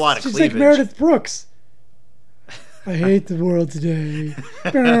hell of a lot of she's cleavage. like Meredith Brooks. I hate the world today.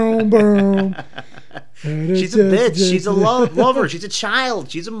 Boom, boom. She's a bitch. She's a lover. She's a child.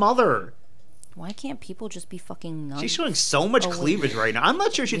 She's a mother. why can't people just be fucking nice? She's showing so much Oh, wait. cleavage right now. I'm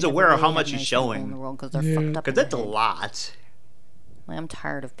not sure she's We never aware of how really much have she's nice people in showing. the world because they're Yeah. fucked up. Because in that's a their head. lot. Like, I'm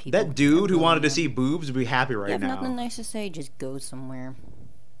tired of people. That dude who wanted to bullying see them. boobs would be happy You right have now. nothing nice to say. Just go somewhere.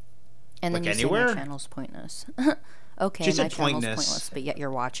 And then Like you say anywhere? my channel's pointless. Okay, She my said channel's pointless. pointless, but yet you're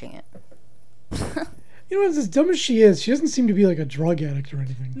watching it. You know, as dumb as she is, she doesn't seem to be like a drug addict or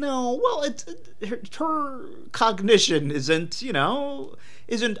anything. No, well, her cognition isn't,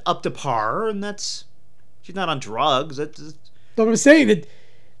 isn't up to par, and she's not on drugs. But I'm saying that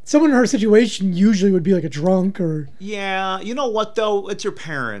someone in her situation usually would be like a drunk or... Yeah, you know what though? It's her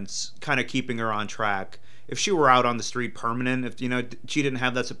parents kind of keeping her on track. If she were out on the street permanent, if she didn't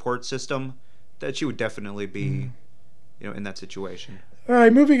have that support system, that she would definitely be, in that situation. All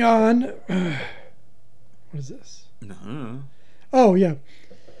right, moving on. What is this? No. Oh, yeah.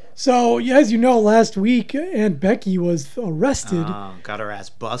 So, as you know, last week, Aunt Becky was arrested Got her ass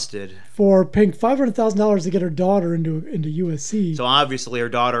busted. for paying $500,000 to get her daughter into USC. So obviously her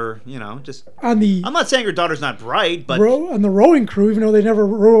daughter, just... on the I'm not saying her daughter's not bright, but on the rowing crew, even though they never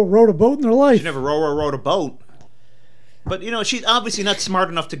rowed a boat in their life. she never rowed a boat. But, she's obviously not smart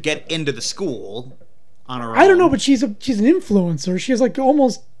enough to get into the school on her own. I don't know, but she's an influencer. She has like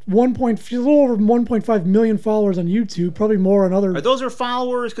almost she's a little over 1.5 million followers on YouTube, probably more on other... Are those her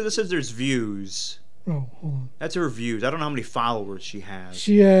followers? Because it says there's views. Oh, hold on. That's her views. I don't know how many followers she has.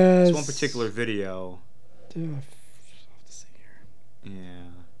 She has... It's one particular video. I'll have to see here.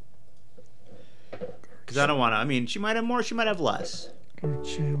 Yeah. Because I don't want to... she might have more, she might have less. Her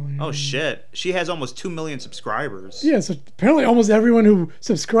channel here. Oh, shit. She has almost 2 million subscribers. Yeah, so apparently almost everyone who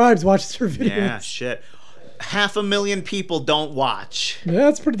subscribes watches her videos. Yeah, shit. 500,000 people don't watch. Yeah,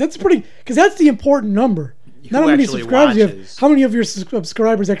 that's pretty, because that's the important number. Not how many actually subscribers you have, watches. how many of your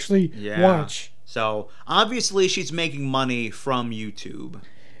subscribers actually watch. So, obviously, she's making money from YouTube.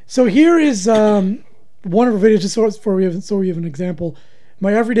 So here is one of her videos, just so we have an example.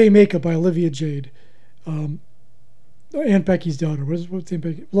 My Everyday Makeup by Olivia Jade. Aunt Becky's daughter. What's Aunt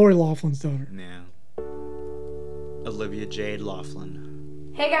Becky? Lori Laughlin's daughter. Yeah. Olivia Jade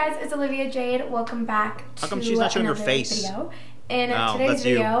Laughlin. Hey guys, it's Olivia Jade. Welcome back How come to she's not showing her another face? video. In Oh, today's that's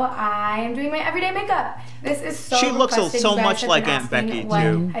you. video, I am doing my everyday makeup. This is so She looks requested. so You guys much have like been Aunt asking Becky, what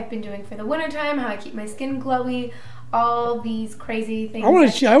too. I've been doing for the wintertime, how I keep my skin glowy, all these crazy things. I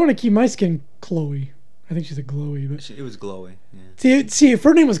want to keep my skin Chloe. I think she's a glowy, but It was glowy. Yeah. see, if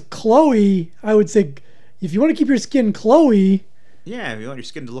her name was Chloe, I would say, if you want to keep your skin Chloe, Yeah, you want your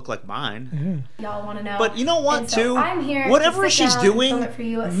skin to look like mine. y'all want to know. But you know what, And so too? I'm here Whatever to sit she's down and doing film it for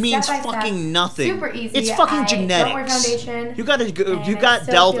you, means step by step. fucking nothing. Super easy. It's fucking I don't wear genetics. foundation, You got and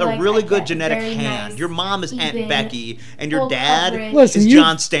I dealt still a feel really like I good get genetic very hand. nice, Your mom is Aunt even, Becky, and your full dad coverage. Listen, is you-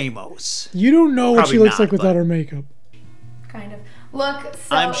 John Stamos. you don't know what Probably she looks not, like without but- her makeup. kind of. Look,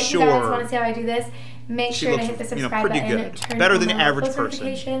 so I'm if you sure guys want to see how I do this, make she sure to looks, hit the subscribe pretty button, good. turn Better on than the the average post person.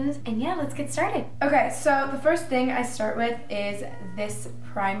 notifications, and yeah, let's get started. Okay, so the first thing I start with is this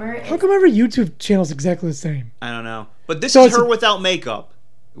primer. How come every YouTube channel is exactly the same? I don't know. But this So is it's her a- without makeup,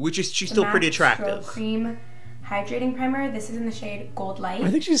 which is she's The still MAC pretty Strobe attractive. Cream Hydrating Primer. This is in the shade Gold Light. I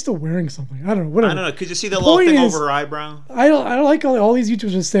think she's still wearing something. I don't know. Whatever. I don't know. Could you see the The little point thing is- over her eyebrow? I don't like all these YouTubers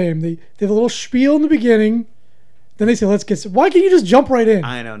are the same. They have a little spiel in the beginning, then they say, "Let's get." Why can't you just jump right in?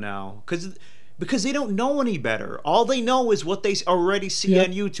 I don't know. Because they don't know any better. All they know is what they already see Yeah.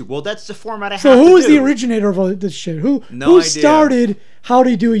 on YouTube. Well, that's the format I have So to who is do. the originator of all this shit? Who No idea. started how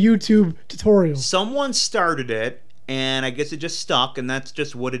to do a YouTube tutorial? Someone started it, and I guess it just stuck, and that's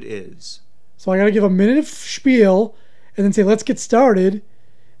just what it is. So I gotta give a minute of spiel, and then say, "Let's get started."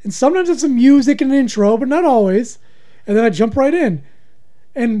 And sometimes it's some music and an intro, but not always. And then I jump right in.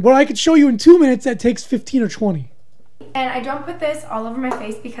 And what I could show you in 2 minutes, that takes 15 or 20. And I don't put this all over my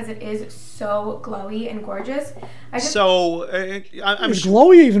face because it is so glowy and gorgeous. I just So I'm Is sure.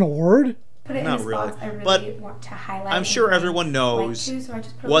 glowy even a word? put it in not the really, spots I really but want to highlight. I'm and sure really everyone like knows to, so I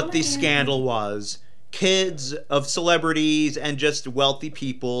just put it on what my the hand. scandal was. Kids of celebrities and just wealthy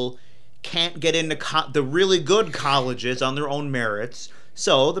people can't get into the really good colleges on their own merits,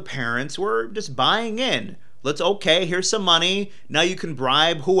 So the parents were just buying in. Here's some money. Now you can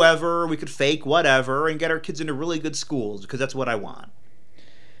bribe whoever. We could fake whatever and get our kids into really good schools because that's what I want.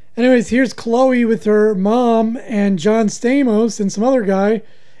 Anyways, here's Chloe with her mom and John Stamos and some other guy,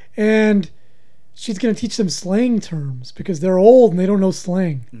 and she's going to teach them slang terms because they're old and they don't know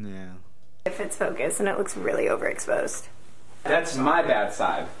slang. Yeah. If it's focused and it looks really overexposed. That's my bad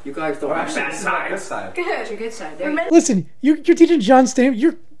side. You guys don't have bad side. This side. Good. It's your good side. Listen, you're teaching John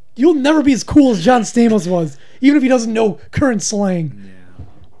Stamos. You'll never be as cool as John Stamos was, even if he doesn't know current slang. Yeah.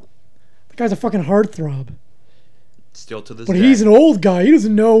 The guy's a fucking heartthrob. Still to this But day. he's an old guy. He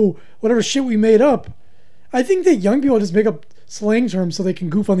doesn't know whatever shit we made up. I think that young people just make up slang terms so they can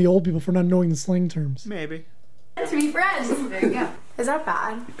goof on the old people for not knowing the slang terms. Maybe. To be friends. There you go. Is that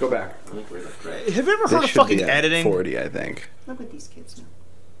bad? Go back. Have you ever heard of fucking editing? 40, I think. Look what these kids do.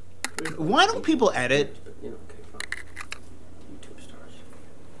 Why don't people edit?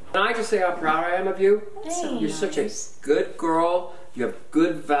 Can I just say how proud I am of you? You're such a good girl. You have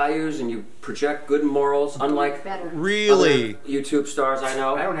good values and you project good morals, unlike Really? other YouTube stars I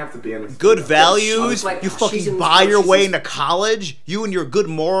know. I don't have to be in this. Good values? Like, You she's fucking in- buy your she's way in- into college? You and your good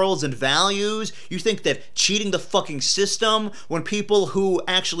morals and values? You think that cheating the fucking system when people who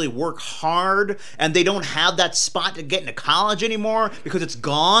actually work hard and they don't have that spot to get into college anymore because it's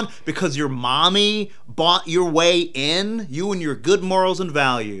gone because your mommy bought your way in? You and your good morals and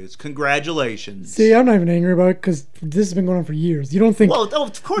values. Congratulations. See, I'm not even angry about it because this has been going on for years. You don't think? Well,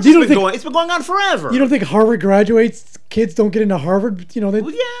 of course You don't it's been think- going. It's been going on forever. You don't think Harvard graduates kids don't get into Harvard? You know, they.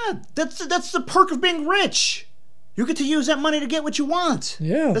 Well, yeah, that's the perk of being rich. You get to use that money to get what you want.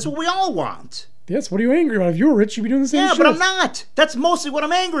 Yeah. That's what we all want. Yes. What are you angry about? If you were rich, you'd be doing the same Yeah, shit. but I'm not. That's mostly what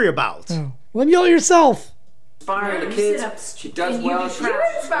I'm angry about. Oh. Well, then yell at yourself. Inspiring the kids. She does well. She She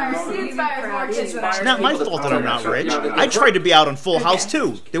inspires more kids than I It's do. not my fault that I'm not rich. I tried to be out on Full House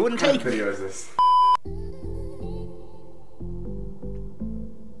too. They wouldn't What take kind of me. video is this?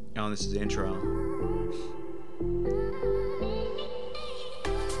 Oh, this is the intro.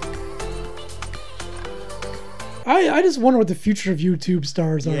 I just wonder what the future of YouTube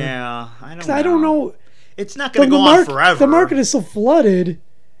stars are. Yeah, I don't 'Cause know. I don't know. It's not going to go on forever. The market is so flooded,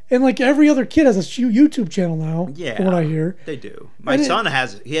 and like every other kid has a YouTube channel now. Yeah, from what I hear. they do. My And son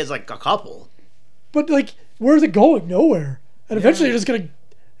has like a couple. But like, where's it going? Nowhere. And eventually, they're just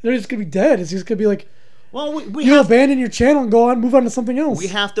gonna be dead. It's just gonna be like, well, we you have abandon your channel and move on to something else. we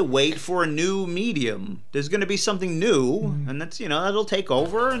have to wait for a new medium. There's going to be something new, and that's that'll take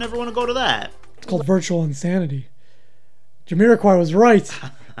over, and everyone will go to that. It's called virtual insanity. Jamiroquai was right.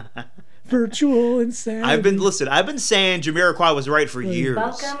 Virtual insanity. I've been saying Jamiroquai was right for years.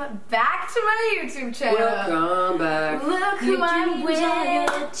 Welcome back to my YouTube channel. Welcome back. Look who I'm with.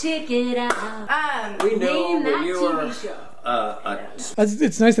 Check it out. We know Name when that you were TV show.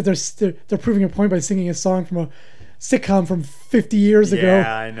 It's nice that they're proving a point by singing a song from a sitcom from 50 years ago.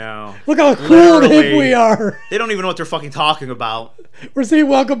 Yeah, I know. Look how cool and hip Literally. we are. They don't even know what they're fucking talking about. We're saying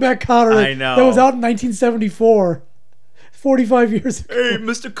 "Welcome Back, Cotter." I know. That was out in 1974. 45 years ago. Hey,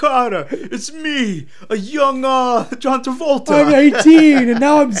 Mr. Carter, it's me, a young John Travolta. I'm 18 and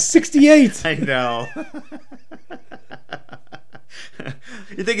now I'm 68. I know.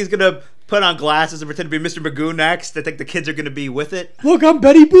 You think he's gonna put on glasses and pretend to be Mr. Magoo next? I think the kids are gonna be with it. Look, I'm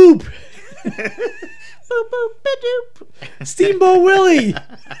Betty Boop. Boop, boop, ba-doop. Steamboat Willie.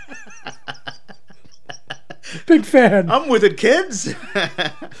 Big fan. I'm with it, kids.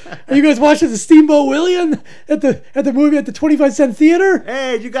 Are you guys watching the Steamboat Willie at the movie at the 25-cent theater?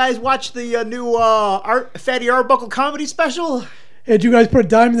 Hey, did you guys watch the new Fatty Arbuckle comedy special? Hey, did you guys put a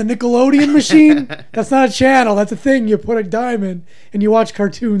dime in the Nickelodeon machine? That's not a channel. That's a thing you put a dime in and you watch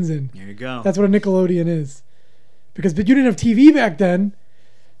cartoons in. There you go. That's what a Nickelodeon is. But you didn't have TV back then,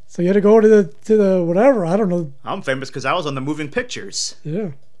 so you had to go to the whatever. I don't know. I'm famous because I was on the moving pictures.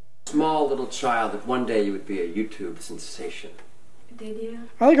 Yeah. Small little child that one day you would be a YouTube sensation. Did you?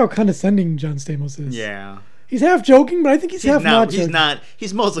 I like how condescending John Stamos is. Yeah. He's half joking, but I think he's half not joking. He's not.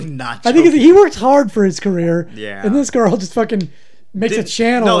 He's mostly not I joking. think he worked hard for his career. Yeah. And this girl just fucking makes a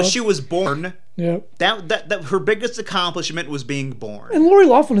channel. No, she was born. Yeah. That her biggest accomplishment was being born. And Lori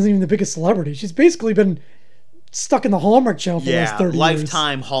Loughlin isn't even the biggest celebrity. She's basically been stuck in the Hallmark Channel for the last 30 years.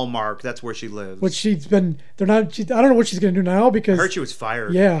 Lifetime Hallmark. That's where she lives. Which she's been. They're not. I don't know what she's gonna do now because. I heard she was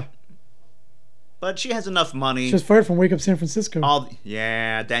fired. Yeah. But she has enough money. She was fired from Wake Up San Francisco.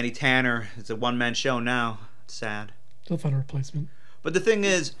 Danny Tanner. It's a one-man show now. It's sad. They'll find a replacement. But the thing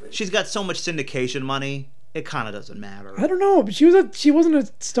is, she's got so much syndication money, it kind of doesn't matter. I don't know, but she wasn't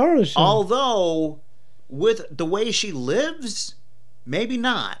a star of the show. Although, with the way she lives, maybe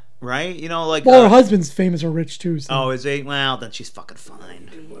not. right? You know, like. Well, her husband's famous or rich too. So. Oh, is he? Well, then she's fucking fine.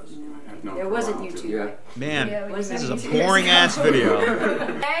 There wasn't YouTube. Man, this is a boring ass video.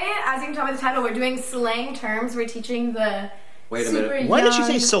 Today, as you can tell by the title, we're doing slang terms. We're teaching the. Wait a minute. Why did she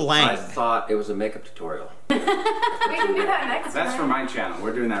say slang? I thought it was a makeup tutorial. We can do that next That's time. for my channel.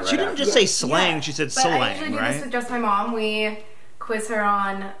 We're doing that right She didn't after just say slang. Yeah, She said but I slang, usually do right? this with just my mom. We quiz her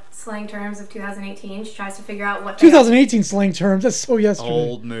on slang terms of 2018. She tries to figure out what they 2018 slang terms. That's so yesterday.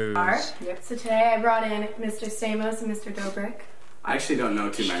 Old news. are. Yep. So today I brought in Mr. Stamos and Mr. Dobrik. I actually don't know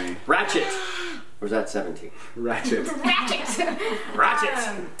too many. Ratchet. Or is that 17? Ratchet.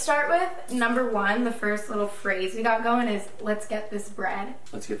 Ratchet. Start with number 1. The first little phrase we got going is "Let's get this bread."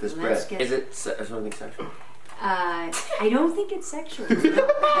 Let's get this Let's bread. get- Is it something sexual? I don't think it's sexual. John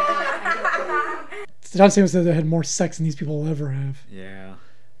Stamos said they had more sex than these people will ever have. Yeah.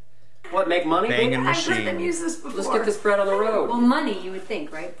 What, make money? Banging I've heard them machine. use this before. Let's get this bread on the road. Well, money, you would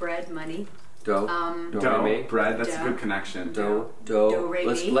think, right? Bread, money. Dough. Dough, bread, that's a Dough. good connection. Dough.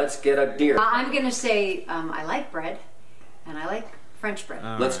 Do-re-mi. Let's get a deer. I'm gonna say I like bread, and I like French bread.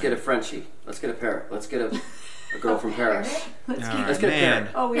 Let's get a Frenchie. Let's get a parrot. Let's get a girl from Paris. Let's All right, Let's get a man.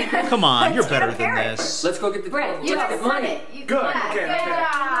 parrot. Oh, we Come on, you're Let's get better a than parrot. this. Let's go get the bread. Let's get money. Good. Okay.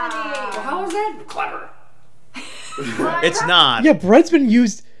 Well, how was that? Clever. It's not. Yeah, bread's been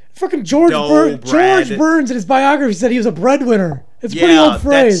used. Fucking George Dough bread. George Burns in his biography said he was a breadwinner. It's a pretty Yeah, old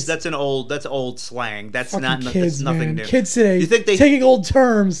phrase. that's old slang. That's Fucking not kids, that's nothing man. new. Kids today You think they taking old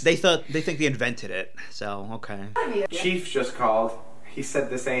terms. they think they invented it. So okay. Chief just called. He said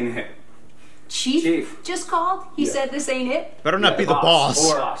this ain't it. Chief just called. He said this ain't it. Better not be the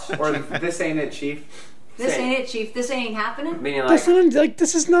boss. Or this ain't it, Chief. This ain't it, Chief. This ain't happening. Meaning That's not, like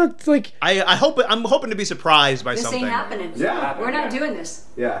this is not like I'm hoping to be surprised by This something. ain't happening. Yeah. We're not doing this.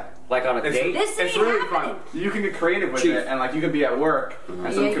 Yeah. like on a date. This It's ain't really happening. fun. You can get creative with Chief. it, and like you could be at work,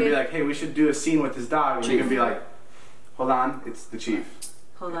 and someone could be Yeah. like, "Hey, we should do a scene with his dog," and you Chief. can be like, "Hold on, it's the chief."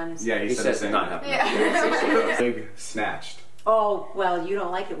 Hold on a second. Yeah, he said says the it's same. not happening. Wig snatched. Oh, well, you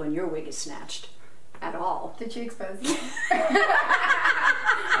don't like it when your wig is snatched. At all. Did she expose you?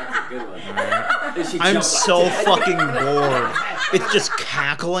 That's a good one. I'm so fucking bored. It's just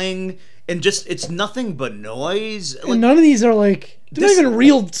cackling and just it's nothing but noise. and none of these are like they're not even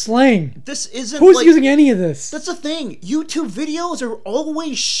real slang. This isn't Who's like, using any of this? That's the thing. YouTube videos are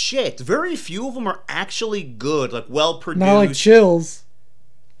always shit. Very few of them are actually good, like well produced. Not like Chills.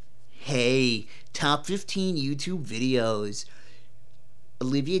 Hey, top 15 YouTube videos.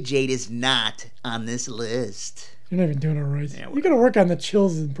 Olivia Jade is not on this list. You're not even doing it right. Yeah, You gotta work on the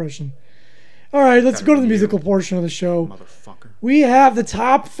Chills impression. All right, let's go to the musical portion of the show. Motherfucker. We have the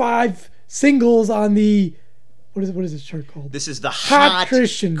top 5 singles on the what is this chart called? This is the Hot hot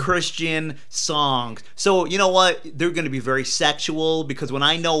Christian. songs. So you know what? They're going to be very sexual because when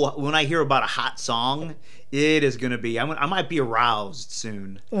I hear about a hot song, it is going to be. I might be aroused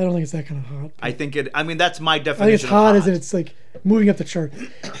soon. I don't think it's that kind of hot. I think it. I mean, that's my I definition. think it's hot of as in it's like moving up the chart.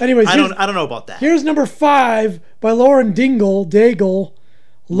 Anyways, I don't know about that. Here's number 5 by Lauren Daigle.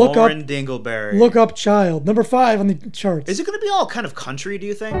 Lauren Dingleberry. Look Up Child. Number 5 on the charts. Is it going to be all kind of country? Do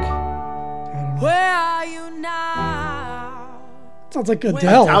you think? Where are you now? Sounds like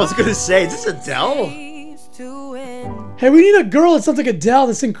Adele. I was going to say, is this Adele? Hey, we need a girl that sounds like Adele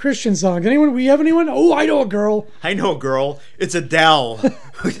to sing Christian songs. Anyone? We have anyone? Oh, I know a girl. I know a girl. It's Adele.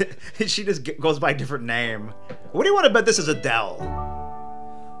 She just goes by a different name. What do you want to bet this is Adele?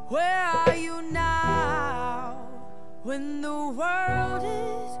 Where are you now when the world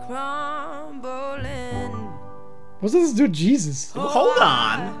is crumbling? What's this to do with Jesus? Well, hold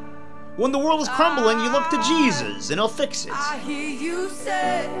on. When the world is crumbling, you look to Jesus, and he'll fix it. I hear you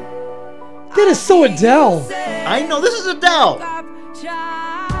say, That is so Adele. I know, this is Adele.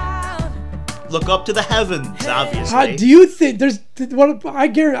 child. Look up to the heavens, obviously. How do you think there's what? I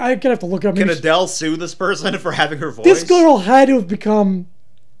guarantee I could have to look up. Can Maybe Adele sue this person for having her voice? this girl had to have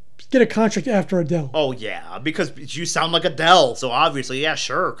get a contract after Adele. Oh, yeah, because you sound like Adele, so obviously, yeah,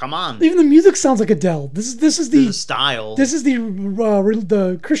 sure, come on. Even the music sounds like Adele. This is the This is style. This is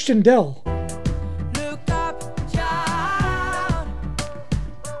the Christian Dell. Look up, child.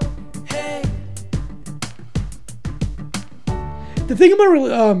 Hey. The thing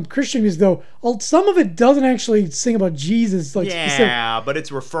about Christian music, though, some of it doesn't actually sing about Jesus, like specific. Yeah, but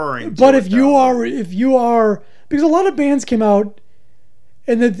it's referring to But it, if you are, because a lot of bands came out,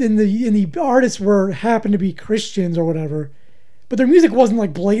 and the artists happened to be Christians or whatever, but their music wasn't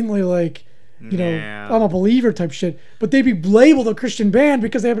like blatantly like, Yeah. I'm a believer type shit. But they'd be labeled a Christian band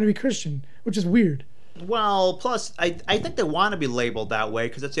because they happen to be Christian, which is weird. Well, plus, I think they want to be labeled that way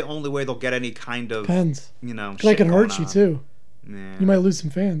because that's the only way they'll get any kind of, Depends. you know, Because I shit can hurt going you on. too. You might lose some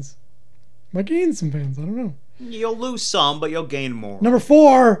fans. Might gain some fans. I don't know. You'll lose some, but you'll gain more. Number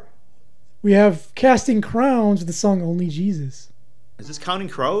 4, we have Casting Crowns with the song Only Jesus. Is this Counting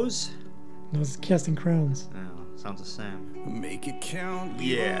Crows? No, it's Casting Crowns. Oh, sounds the same. Make it count,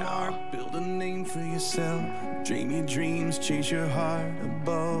 yeah. Build a name for yourself. Dream your dreams, chase your heart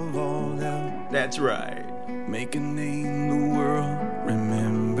above all else. That's right. Make a name the world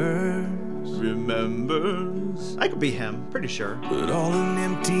remembers. Remembers. I could be him, pretty sure. But all an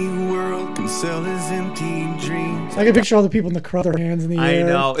empty world can sell is empty dreams. I can picture all the people in the crowd, their hands in the air,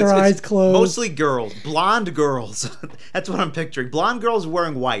 know. their eyes closed. Mostly girls. Blonde girls. That's what I'm picturing. Blonde girls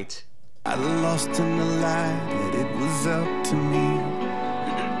wearing white. I lost in the light, but it was up to me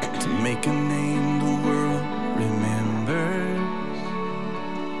to make a name the world remembers.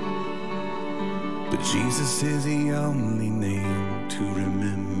 But Jesus is the only name to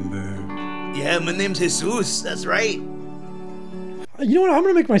remember. Yeah, my name's Jesus. That's right. You know what? I'm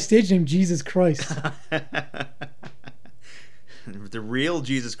going to make my stage name Jesus Christ. The real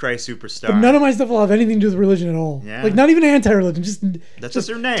Jesus Christ superstar. But none of my stuff will have anything to do with religion at all. Yeah. Like, not even anti-religion. That's just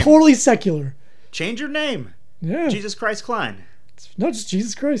their name. Totally secular. Change your name. Yeah. Jesus Christ Klein. No, just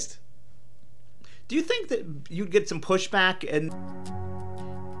Jesus Christ. Do you think that you'd get some pushback? And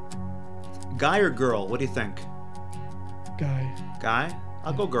guy or girl? What do you think? Guy. Guy?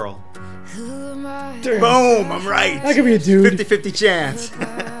 I'll go girl. Damn. Boom! I'm right. That could be a dude. 50-50 chance.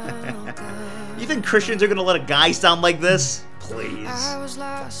 You think Christians are going to let a guy sound like this? Please. I was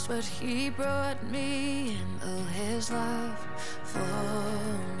lost, but he brought me into his love for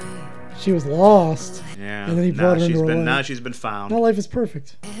me. She was lost. Yeah. And then he brought her into her life. Now she's been found. Now life is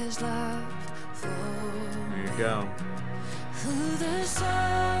perfect. His love for There you go. who the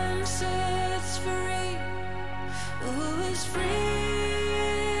sun sets free, who is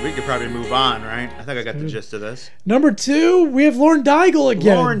free. We could probably move on, right? I think I got the gist of this. Number 2, we have Lauren Daigle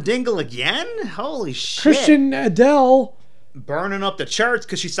again. Lauren Dingle again? Holy shit. Christian Adele. Burning up the charts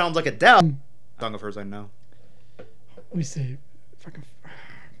because she sounds like Adele. Song of hers I know. Let me see if I can find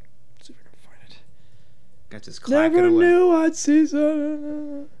it. That's just clacking Never away. knew I'd see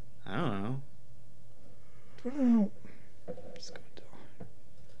so. I don't know. I don't know. Just going down.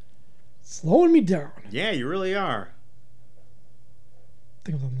 Slowing me down. Yeah, you really are. I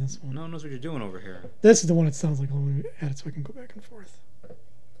think I'm on this one. No one knows what you're doing over here. This is the one it sounds like. Let me add it so I can go back and forth.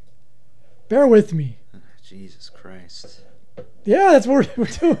 Bear with me. Jesus Christ. Yeah, that's what we're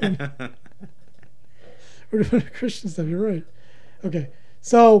doing. We're doing Christian stuff. You're right. Okay,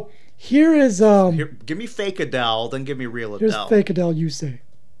 so here is Here, give me fake Adele, then give me real here's Adele. fake Adele. You say.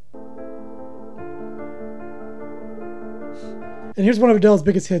 And here's one of Adele's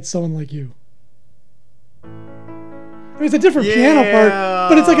biggest hits, "Someone Like You." I mean, it's a different piano part,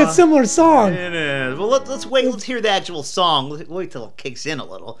 but it's like a similar song. It is. Well, let's wait. Let's hear the actual song. Let's wait till it kicks in a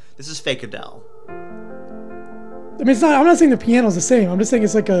little. This is fake Adele. I mean, it's not. I'm not saying the piano's the same. I'm just saying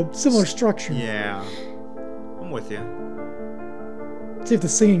it's like a similar structure. Yeah, I'm with you. See if the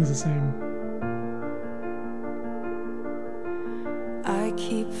singing's the same. I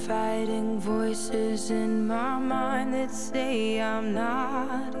keep fighting voices in my mind that say I'm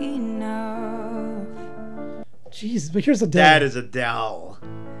not enough. Jeez, but here's Adele. That is Adele.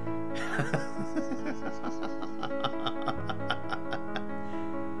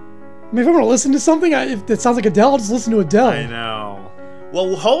 I mean, if I'm gonna listen to something, if it sounds like Adele, I'll just listen to Adele. I know.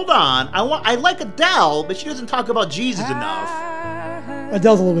 Well, hold on. I like Adele, but she doesn't talk about Jesus enough.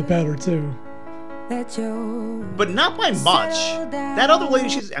 Adele's a little bit better too. But not by much. That other lady,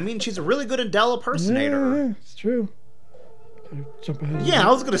 she's a really good Adele impersonator. Yeah, it's true. Gotta jump ahead. Yeah,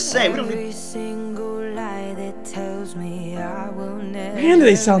 I was gonna say we don't Every need. single lie that tells me I will never. Man, do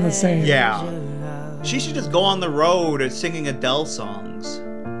they sound the same. Yeah. She should just go on the road and singing Adele songs.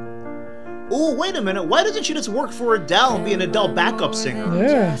 Oh, wait a minute. Why doesn't she just work for Adele and be an Adele backup singer?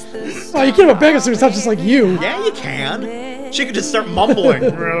 Yeah. Oh, you can't have a backup singer. It's not just like you. Yeah, you can. She could just start mumbling.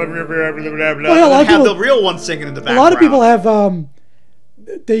 Well, a lot of and have people- the real one singing in the A background. lot of people have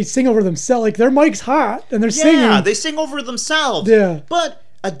they sing over themselves. Like their mic's hot and they're singing. Yeah, they sing over themselves. Yeah. But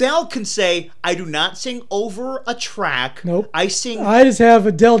Adele can say, I do not sing over a track. Nope. I sing. I just have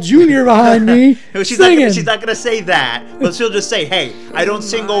Adele Jr. behind me she's singing. not gonna say that, but she'll just say, "Hey, I don't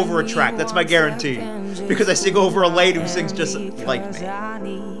sing over a track. That's my guarantee, because I sing over a lady who sings just like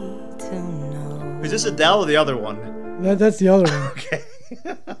me." Is this Adele or the other one? That's the other one. Okay.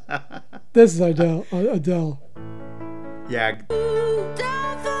 This is Adele. Adele. Yeah.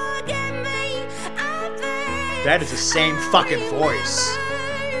 That is the same fucking voice.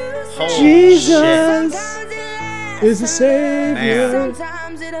 Holy Jesus shit. is the Savior. Man.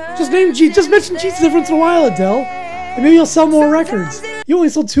 Just mention Jesus every once in a while, Adele. And maybe you'll sell more records. You only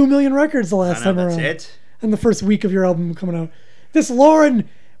sold 2 million records the last time that's around. it. In the first week of your album coming out. This Lauren,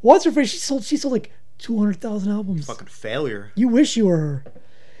 what's her face? She sold like 200,000 albums. Fucking failure. You wish you were her.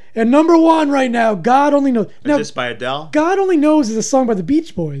 And number one right now, God Only Knows. Is Now, this by Adele? God Only Knows is a song by the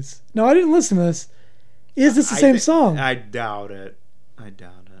Beach Boys. Now, I didn't listen to this. Is this the same song? I doubt it.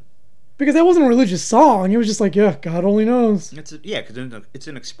 Because that wasn't a religious song. It was just like, yeah, God only knows. Because it's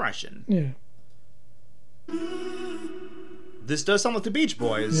an expression. Yeah. This does sound like the Beach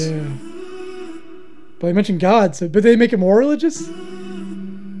Boys. Yeah. But I mentioned God, so but they make it more religious?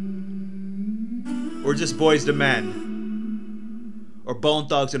 Or just Boys to Men. Or Bone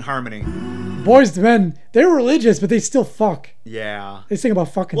Thugs and Harmony. Boys to Men, they're religious, but they still fuck. Yeah. They sing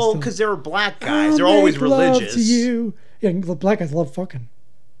about fucking Well, still. because they're black guys. I'll They're always make love religious. to you. Yeah, the black guys love fucking.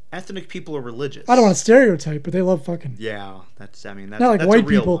 Ethnic people are religious. I don't want to stereotype, but they love fucking. Yeah, that's Not like that's white a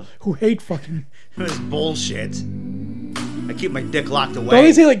real people one. who hate fucking. That's bullshit. I keep my dick locked away. Don't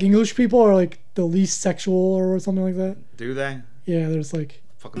they say like English people are like the least sexual or something like that? Do they? Yeah, there's like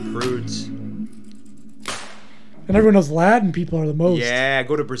fucking prudes. And everyone knows Latin people are the most. Yeah,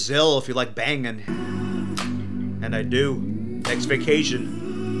 go to Brazil if you like banging. And I do. Next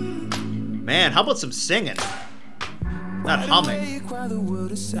vacation. Man, how about some singing? Not humming.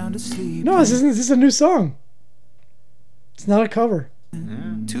 No, this is a new song. It's not a cover.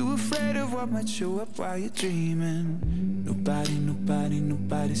 Too afraid of what might show up while you're dreaming.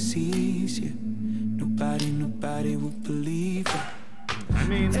 Nobody sees you. Nobody will believe it. I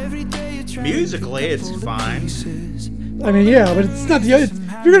mean, musically, it's fine. I mean, yeah, but it's not the. If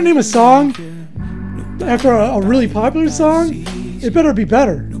you're gonna name a song after a really popular song, it better be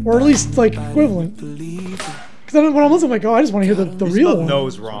better, or at least like equivalent. Because when I'm listening, I'm like, oh, I just want to hear the real one.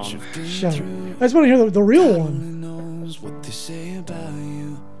 Nose wrong. Shut up. I just want to hear the real one. Knows what they say about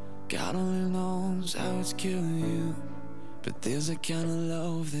you. God only knows how it's killing you. But there's a kind of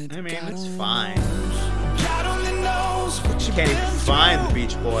love that I mean, God it's only fine. God only knows what You can't even find the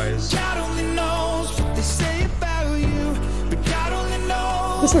Beach Boys. God only knows what they say about you. But God only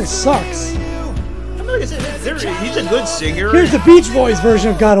knows. This like sucks. I mean, like I said, he's a good singer. Here's the Beach Boys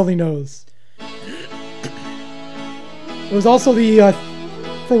version of God Only Knows. It was also the,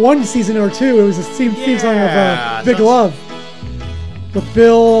 for one season or two, it was a theme song of Big Love.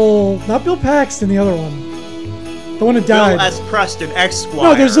 With not Bill Paxton, the other one. The one that died. Bill S. Preston, Esquire.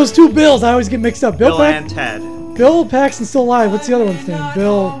 No, there's those two Bills. I always get mixed up. Bill and Ted. Bill Paxton's still alive. What's the other one's name?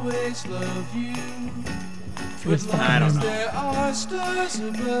 Bill. I don't know. There are stars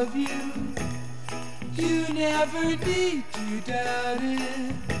above you. You never need to doubt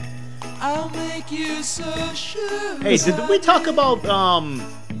it. I'll make you so sure. Hey, did we talk about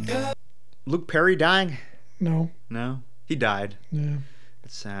Luke Perry dying? No. No? He died. Yeah.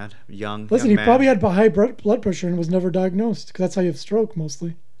 It's sad. Young. Listen, young he man. probably had high blood pressure and was never diagnosed, because that's how you have stroke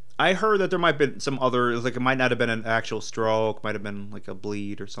mostly. I heard that there might have been some other, like it might not have been an actual stroke, might have been like a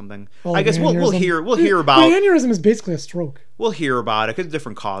bleed or something. Oh, I guess we'll aneurysm. hear about. But aneurysm is basically a stroke. We'll hear about it because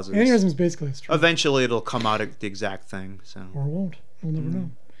different causes. Aneurysm is basically a stroke. Eventually, it'll come out at the exact thing. So. Or it won't. We'll never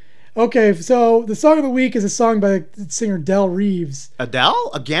know. Okay, so the song of the week is a song by the singer Del Reeves.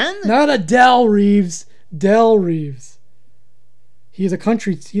 Adele again? Not Adele Reeves. Del Reeves. He's a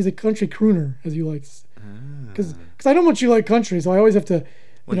country crooner, as you like. Because I know much you like country, so I always have to,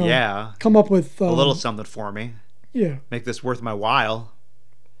 come up with a little something for me. Yeah. Make this worth my while.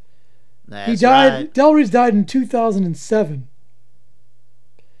 He died. Right. Del Reeves died in 2007.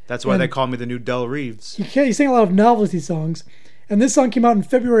 That's why they call me the new Del Reeves. He sang a lot of novelty songs. And this song came out in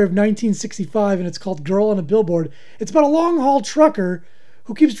February of 1965, and it's called Girl on a Billboard. It's about a long-haul trucker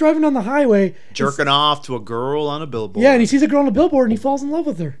who keeps driving on the highway. Jerking off to a girl on a billboard. Yeah, and he sees a girl on a billboard, and he falls in love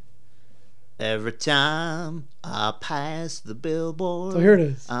with her. Every time I pass the billboard, so here it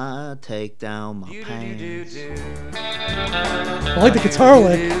is. I take down my pants. I like the guitar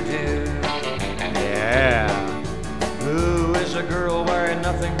lick. Yeah. Who is a girl wearing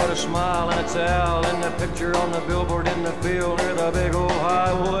nothing but a smile and a towel in the picture on the billboard in the field near the big old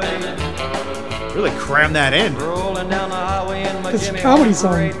highway? Really cram that in. Rolling down the highway in my it's a comedy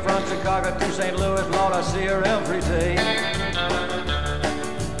song. From Chicago to St. Louis, Lord, I see her every day.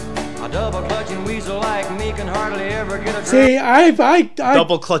 A double clutching weasel like me can hardly ever get a See, I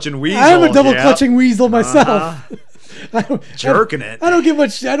double clutching weasel. I'm a double clutching weasel myself. Jerking it. I don't get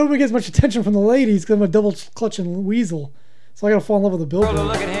as much attention from the ladies because I'm a double clutching weasel. So I gotta fall in love with a billboard.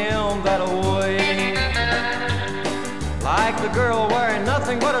 Look at him that way. Like the girl wearing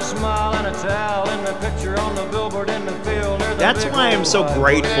nothing but a smile and a towel in the picture on the billboard in the field near the That's why I'm so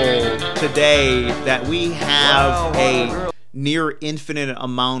grateful today that we have a near infinite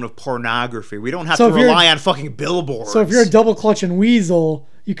amount of pornography. We don't have So to if rely on fucking billboards. So if you're a double clutch and weasel,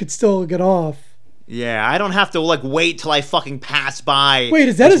 you could still get off. Yeah, I don't have to like wait till I fucking pass by. Wait,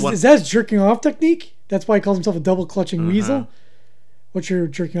 is that his jerking off technique? That's why he calls himself a double clutching weasel? What's your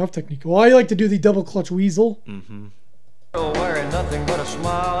jerking off technique? Well, I like to do the double clutch weasel.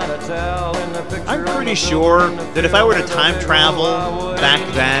 I'm pretty sure that if I were to time travel back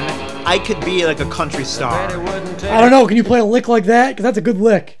then, I could be like a country star. I don't know. Can you play a lick like that? Because that's a good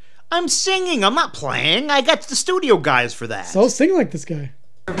lick. I'm singing. I'm not playing. I got the studio guys for that. So sing like this guy.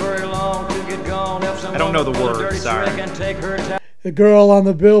 I don't know the words. Sorry. The girl on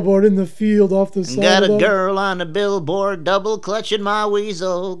the billboard in the field off the side. Got of a the girl on the billboard, double clutching my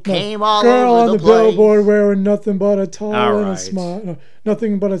weasel. Came all girl over on the the place. billboard wearing nothing but a towel All and a right. smile. No,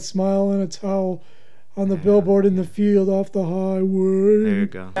 nothing but a smile and a towel on the billboard in the field off the highway. There you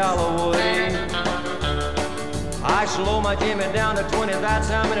go. I slow my Jimmy down to 20. That's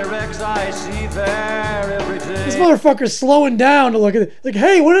how many wrecks I see there every day. This motherfucker's slowing down to look at it. Like,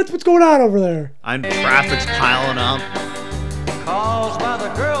 hey, what's going on over there? Traffic's piling up. Calls by the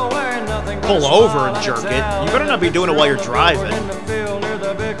girl wearing nothing but Pull a over smile and and a jerk it. towel. You better not be doing it while you're driving.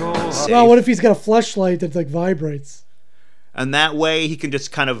 Well, what if he's got a fleshlight that like vibrates? And that way he can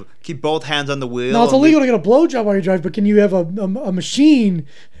just kind of keep both hands on the wheel. No, it's illegal to get a blowjob while you drive, but can you have a machine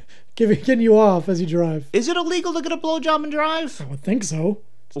getting you off as you drive? Is it illegal to get a blowjob and drive? I would think so.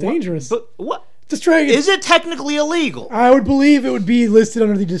 It's dangerous. But what? Distracted. Is it technically illegal? I would believe it would be listed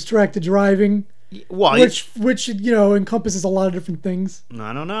under the distracted driving. Well, which encompasses a lot of different things.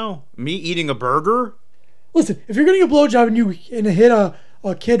 I don't know. Me eating a burger? Listen, if you're getting a blowjob and you hit a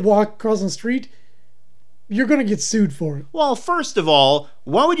kid walk across the street, you're gonna get sued for it. Well, first of all,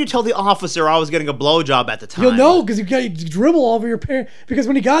 why would you tell the officer I was getting a blowjob at the time? You'll know because you dribble all over your pants. Because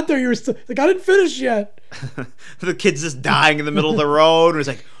when he got there, you were still like, I didn't finish yet. The kid's just dying in the middle of the road, and he's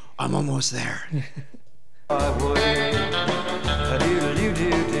like, I'm almost there.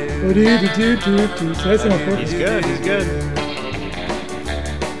 He's good. He's good.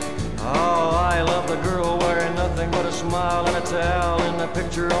 Oh, I love the girl wearing nothing but a smile and a towel in the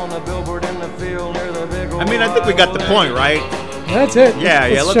picture on the billboard in the field near the big old I mean, I think we got the point, right? That's it. Yeah,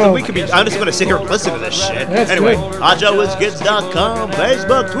 Let's yeah. show. We could be. I'm just gonna sit here and listen to this shit. That's Anyway, good. HotshotWizKids.com,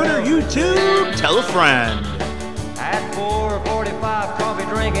 Facebook, Twitter, YouTube. Tell a friend. At 4:45, coffee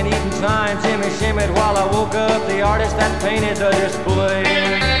drinking, eating time, Jimmy shimmied while I woke up. The artist that painted the display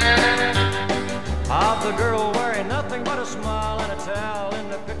of the girl wearing nothing but a smile and a towel in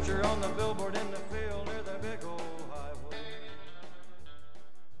the picture on the billboard in